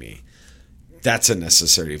hurting me. That's a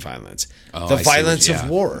necessary violence. The violence of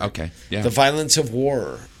war. Okay. Yeah. The violence of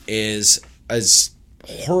war is as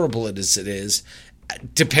horrible as it is,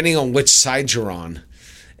 depending on which side you're on,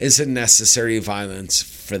 is a necessary violence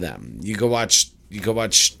for them. You go watch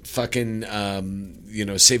fucking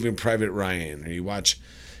Saving Private Ryan, or you watch,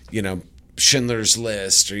 Schindler's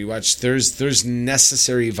List, or you watch. There's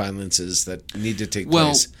necessary violences that need to take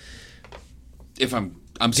place. If I'm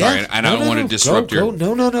sorry, and I don't want to disrupt your.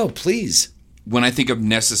 No, please. When I think of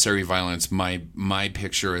necessary violence, my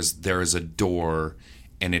picture is there is a door,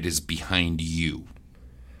 and it is behind you,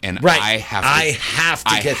 and right. I have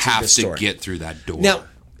to get through that door. Now,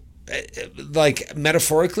 like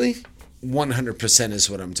metaphorically, 100% is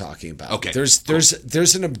what I'm talking about. Okay.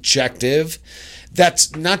 There's an objective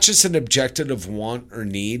that's not just an objective of want or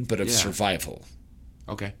need, but of survival.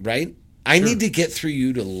 Okay. Right? I need to get through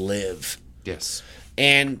you to live. Yes.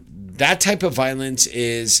 And that type of violence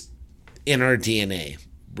is in our DNA.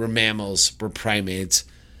 We're mammals. We're primates.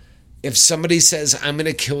 If somebody says, I'm going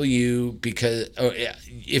to kill you because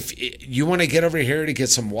if you want to get over here to get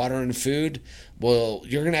some water and food, well,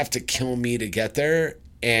 you're going to have to kill me to get there.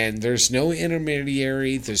 And there's no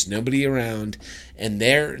intermediary. There's nobody around. And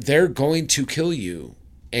they're going to kill you.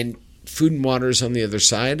 And food and water's on the other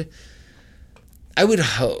side. I would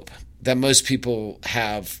hope that most people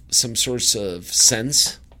have some sorts of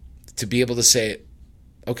sense to be able to say,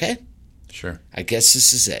 okay, sure, I guess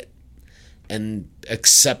this is it. And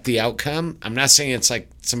accept the outcome. I'm not saying it's like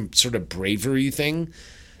some sort of bravery thing.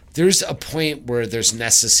 There's a point where there's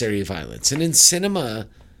necessary violence. And in cinema,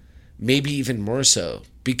 maybe even more so,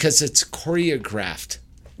 because it's choreographed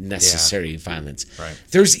necessary violence. Right.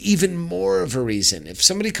 There's even more of a reason. If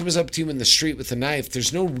somebody comes up to you in the street with a knife,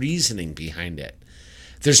 there's no reasoning behind it.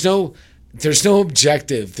 There's no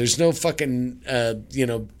objective. There's no fucking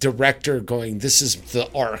director going, this is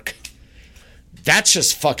the arc. That's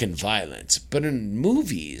just fucking violence. But in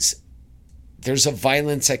movies, there's a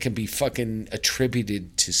violence that can be fucking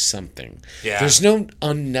attributed to something. Yeah. There's no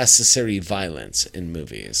unnecessary violence in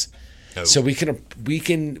movies. No. So we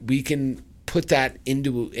can put that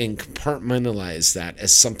into and compartmentalize that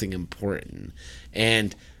as something important.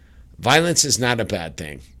 And violence is not a bad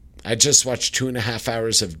thing. I just watched 2.5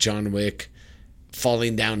 hours of John Wick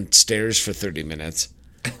falling downstairs for 30 minutes.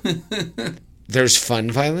 There's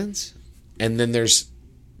fun violence. And then there's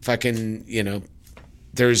fucking,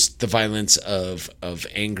 there's the violence of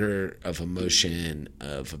anger, of emotion,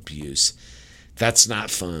 of abuse. That's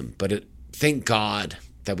not fun. But thank God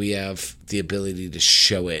that we have the ability to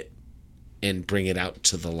show it and bring it out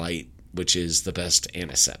to the light, which is the best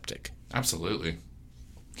antiseptic. Absolutely.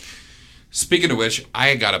 Speaking of which,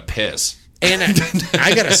 I gotta piss. And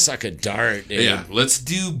I gotta suck a dart, dude. Yeah, let's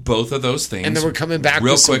do both of those things. And then we're coming back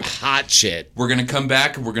real with quick. some hot shit. We're gonna come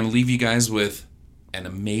back and we're gonna leave you guys with an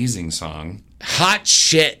amazing song. Hot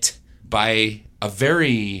shit. By a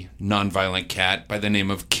very non-violent cat by the name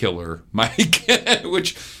of Killer Mike,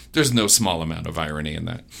 which there's no small amount of irony in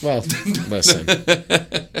that. Well,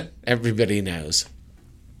 listen. Everybody knows.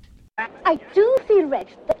 I do feel, Reg,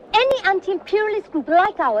 that any anti-imperialist group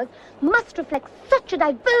like ours must reflect such a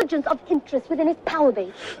divergence of interest within its power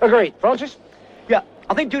base. Agreed. Francis? Yeah,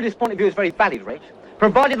 I think Judith's point of view is very valid, Reg,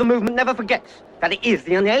 provided the movement never forgets that it is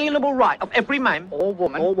the unalienable right of every man or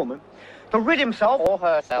woman to rid himself or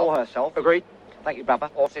herself. Agreed. Thank you, brother.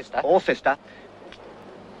 Or sister. Where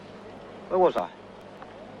was I?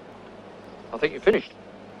 I think you finished.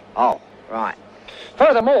 Oh, right.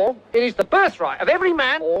 Furthermore, it is the birthright of every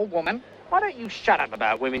man or woman. Why don't you shut up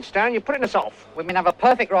about women, Stan? You're putting us off. Women have a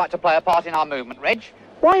perfect right to play a part in our movement, Reg.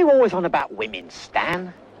 Why are you always on about women,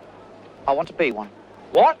 Stan? I want to be one.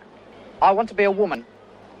 What? I want to be a woman.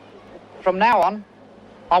 From now on,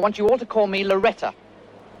 I want you all to call me Loretta.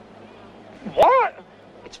 What?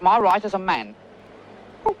 It's my right as a man.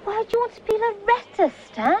 Well, why do you want to be Loretta,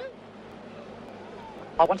 Stan?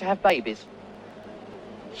 I want to have babies.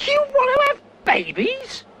 You want to have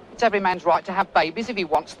babies? It's every man's right to have babies if he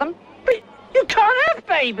wants them. But you can't have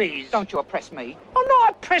babies. Don't you oppress me. I'm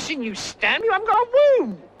not oppressing you, Stan. You haven't got a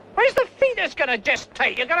womb. Where's the fetus going to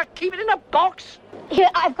gestate? You're going to keep it in a box? Here,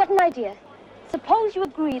 I've got an idea. Suppose you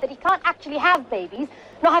agree that he can't actually have babies,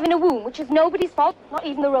 not having a womb, which is nobody's fault, not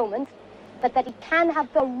even the Romans, but that he can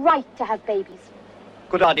have the right to have babies.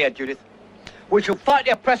 Good idea, Judith. We shall fight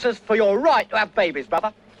the oppressors for your right to have babies,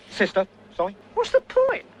 brother. Sister, Sorry? What's the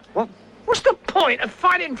point? What? What's the point of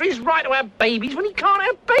fighting for his right to have babies when he can't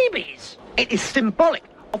have babies? It is symbolic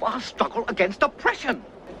of our struggle against oppression.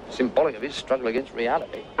 Symbolic of his struggle against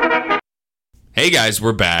reality. Hey guys,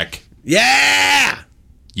 we're back. Yeah!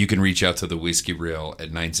 You can reach out to the Whiskey Reel at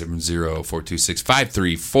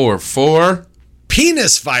 970-426-5344.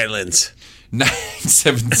 Penis violence.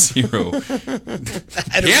 970 piano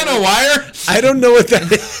wire. I don't know what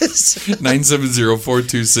that is.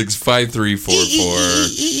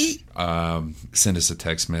 970-426-5344. Send us a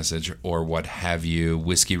text message or what have you.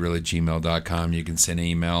 whiskeyreal@gmail.com. You can send an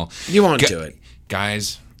email. You won't do it.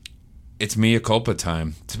 Guys, it's mea culpa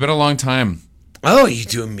time. It's been a long time. Oh, you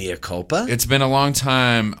doing mea culpa? It's been a long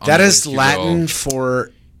time. That is Latin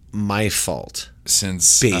for my fault.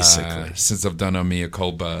 Since I've done a mea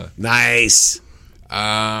culpa. Nice.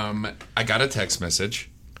 I got a text message.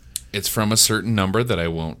 It's from a certain number that I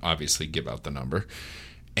won't obviously give out the number.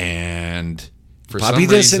 And for Bobby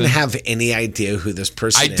some doesn't reason, have any idea who this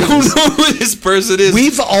person is. I don't know who this person is.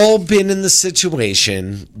 We've all been in the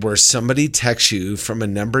situation where somebody texts you from a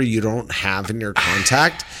number you don't have in your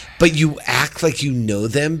contact, but you act like you know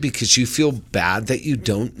them because you feel bad that you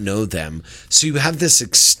don't know them. So you have this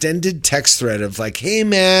extended text thread of like, hey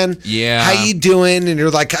man, yeah, how you doing? And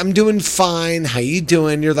you're like, I'm doing fine. How you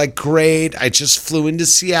doing? You're like, great. I just flew into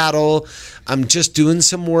Seattle. I'm just doing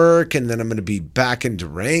some work and then I'm going to be back in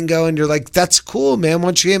Durango. And you're like, that's cool, man. Why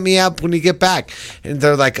don't you hit me up when you get back? And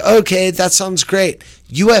they're like, okay, that sounds great.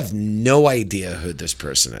 You have no idea who this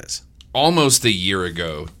person is. Almost a year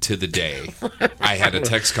ago to the day, I had a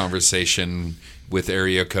text conversation with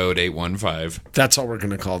area code 815. That's all we're going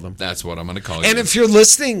to call them. That's what I'm going to call you. And if you're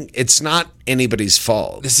listening, it's not anybody's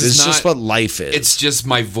fault. This is just what life is. It's just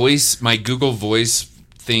my voice, my Google Voice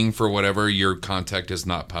thing for whatever your contact is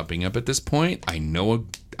not popping up at this point. I knew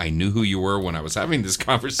who you were when I was having this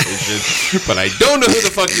conversation, but I don't know who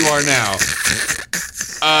the fuck you are now.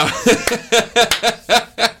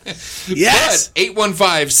 Yes. But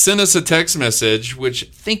 815, send us a text message, which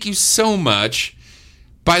thank you so much.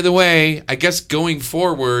 By the way, I guess going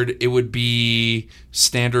forward, it would be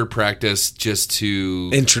standard practice just to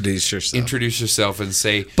introduce yourself and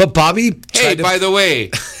say, but Bobby, hey, by the way,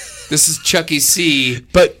 this is Chucky C.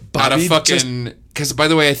 But Bobby, because by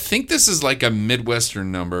the way, I think this is like a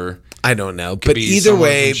Midwestern number. I don't know, but either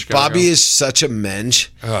way, Bobby is such a mensch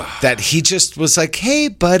that he just was like, hey,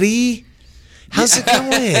 buddy. How's it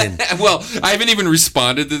going? Well, I haven't even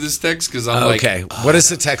responded to this text because I'm like... Okay, what does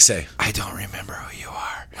the text say? I don't remember who you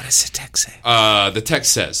are. What does the text say? The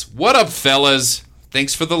text says, what up, fellas?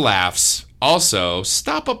 Thanks for the laughs. Also,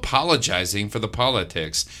 stop apologizing for the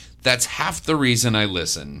politics. That's half the reason I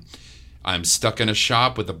listen. I'm stuck in a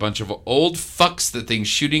shop with a bunch of old fucks that think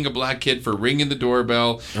shooting a black kid for ringing the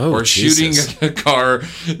doorbell or shooting a car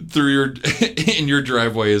through in your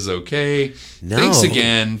driveway is okay. No. Thanks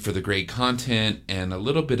again for the great content and a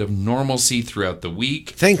little bit of normalcy throughout the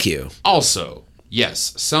week. Thank you. Also,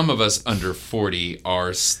 yes, some of us under 40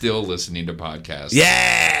 are still listening to podcasts.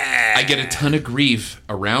 Yeah! I get a ton of grief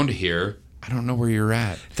around here. I don't know where you're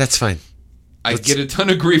at. That's fine. I get a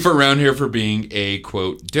ton of grief around here for being a,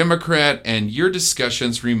 quote, Democrat, and your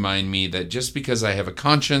discussions remind me that just because I have a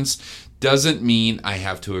conscience doesn't mean I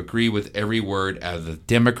have to agree with every word out of the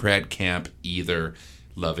Democrat camp either.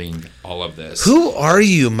 Loving all of this. Who are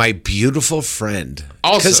you, my beautiful friend?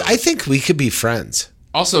 Because Also, I think we could be friends.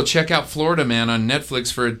 Also, check out Florida Man on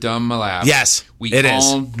Netflix for a dumb laugh. Yes, we it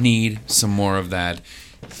all need some more of that.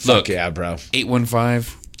 Look, yeah, bro.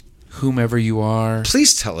 815. Whomever you are,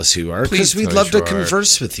 please tell us who you are, because we'd love to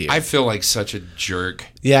converse with you. I feel like such a jerk.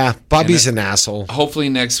 Yeah, Bobby's an asshole. Hopefully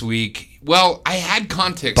next week. Well, I had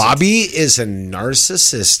context. Bobby is a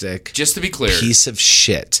narcissistic, just to be clear, piece of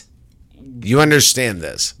shit. You understand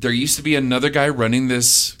this? There used to be another guy running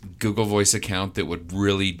this Google Voice account that would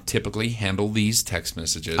really typically handle these text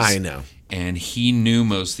messages. I know. And he knew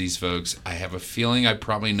most of these folks. I have a feeling I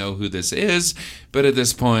probably know who this is, but at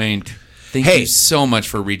this point... Thank you so much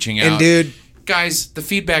for reaching out. And dude, guys, the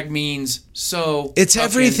feedback means so it's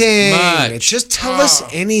everything. Much. Just tell us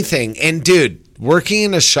anything. And dude, working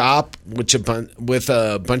in a shop with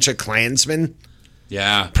a bunch of Klansmen,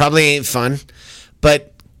 probably ain't fun.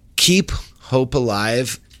 But keep hope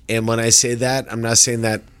alive. And when I say that, I'm not saying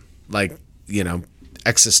that like,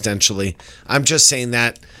 existentially. I'm just saying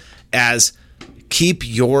that as keep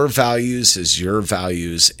your values as your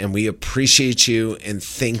values, and we appreciate you and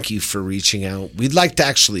thank you for reaching out. We'd like to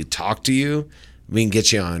actually talk to you. We can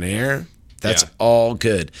get you on air. That's all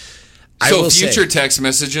good. So future text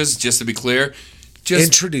messages, just to be clear, just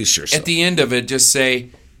introduce yourself. At the end of it, just say,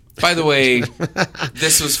 by the way,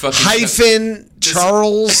 this was fucking... Hyphen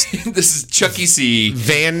Charles. This is Chucky C.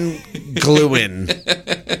 Van Gluin.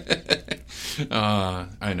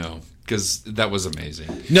 I know, because that was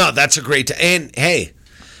amazing. No, that's a great. And hey,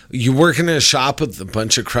 you work in a shop with a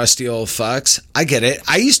bunch of crusty old fucks. I get it.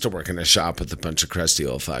 I used to work in a shop with a bunch of crusty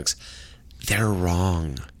old fucks. They're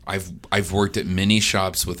wrong. I've worked at many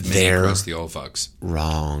shops with many crusty old fucks.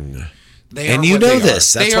 Wrong. And you know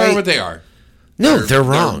this. That's why what they are. No, they're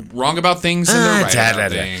wrong. They're wrong about things and they're right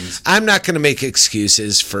about things. I'm not going to make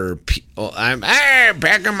excuses for people.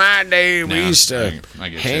 Back in my day, we used to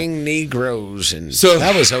hang Negroes, and so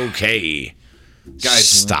that was okay. Guys,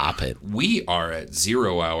 stop it. We are at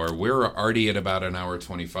 0 hour. We're already at about an hour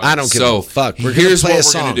 25. I don't give a fuck. Here's what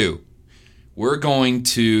we're going to do. We're going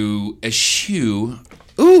to eschew.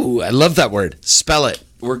 Ooh, I love that word. Spell it.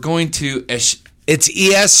 We're going to It's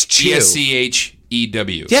ESCHEW.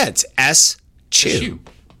 ESCHEW. Yeah, it's S-chew.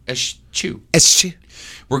 Eschew. Eschew.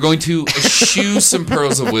 We're going to eschew some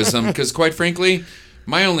pearls of wisdom because, quite frankly,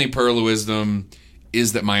 my only pearl of wisdom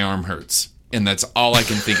is that my arm hurts. And that's all I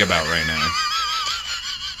can think about right now.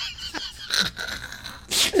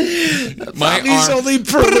 Bobby's only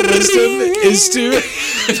pearl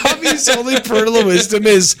of wisdom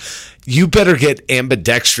is you better get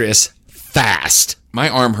ambidextrous fast. My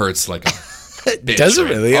arm hurts like a bitch. Does it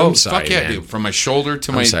really? Oh, I'm sorry, fuck yeah, man. dude. From my shoulder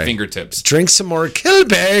to my fingertips. Drink some more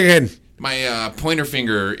Kilbeggan. My pointer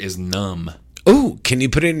finger is numb. Ooh, can you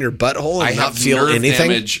put it in your butthole and not feel nerve anything?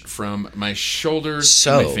 Damage from my shoulder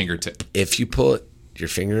to my fingertip. If you put your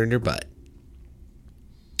finger in your butt,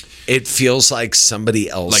 it feels like somebody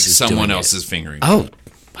else like is someone doing else it. is fingering. Oh,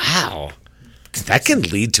 wow. That can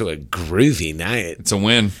lead to a groovy night. It's a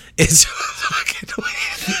win. It's a fucking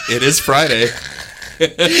win. It is Friday.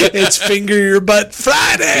 It's Finger Your Butt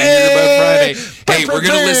Friday. Finger Your Butt Friday. Hey, we're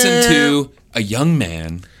going to listen to a young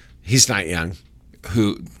man. He's not young.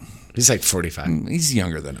 He's like 45. He's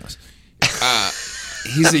younger than us.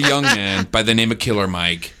 He's a young man by the name of Killer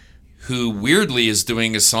Mike, who weirdly is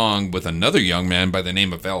doing a song with another young man by the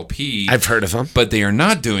name of LP. I've heard of him. But they are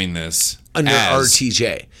not doing this under as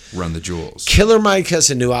RTJ. Run the Jewels. Killer Mike has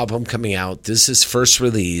a new album coming out. This is his first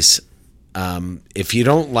release. If you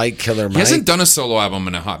don't like Killer Mike... He hasn't done a solo album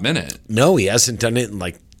in a hot minute. No, he hasn't done it in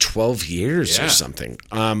like 12 years or something.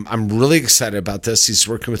 I'm really excited about this. He's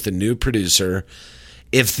working with a new producer.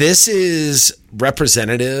 If this is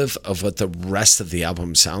representative of what the rest of the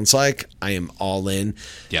album sounds like, I am all in.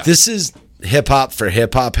 Yeah. This is hip-hop for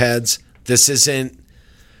hip-hop heads. This isn't,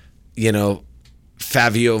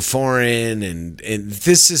 Fabio Foreign, and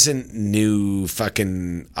this isn't new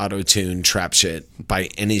fucking auto-tune trap shit by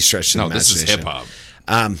any stretch of the imagination. This is hip-hop.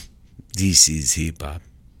 This is hip-hop.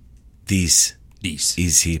 This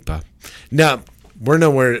is hip-hop. No, we're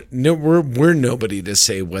nowhere. No, we're nobody to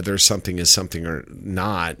say whether something is something or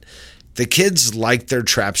not. The kids like their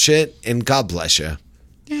trap shit, and God bless you.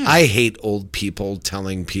 Yeah. I hate old people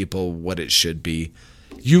telling people what it should be.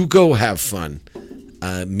 You go have fun.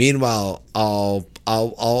 Meanwhile, I'll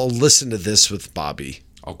listen to this with Bobby.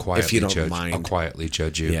 I'll quietly if you don't judge. mind. I'll quietly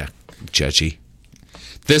judge you. Yeah, judgy.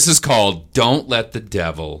 This is called "Don't Let the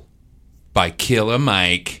Devil" by Killer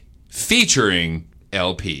Mike, featuring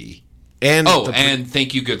LP. And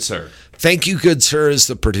thank you, good sir. Thank you, good sir, is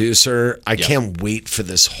the producer. I can't wait for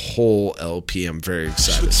this whole LP. I'm very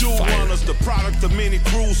excited. It's fire. The product of many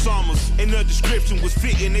cruel summers. And the description was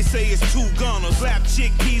fitting. They say it's two gunners. Slap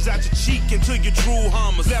chickpeas out your cheek into your true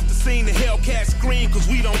hummers. Left the scene, the Hellcat scream, cause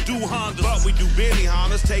we don't do Hondas. But we do Billy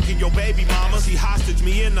Hondas, taking your baby mama. She hostage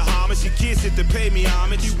me in the Hummer. She kiss it to pay me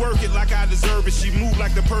homage. She work it like I deserve it. She move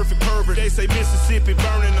like the perfect pervert. They say Mississippi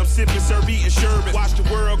burning. I'm sipping, serve, eating sherbet. Watch the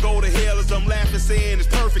world go to hell as I'm laughing, saying it's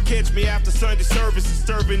perfect. Catch me after Sunday service,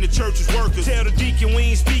 disturbing the church's workers. Tell the deacon we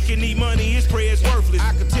ain't speaking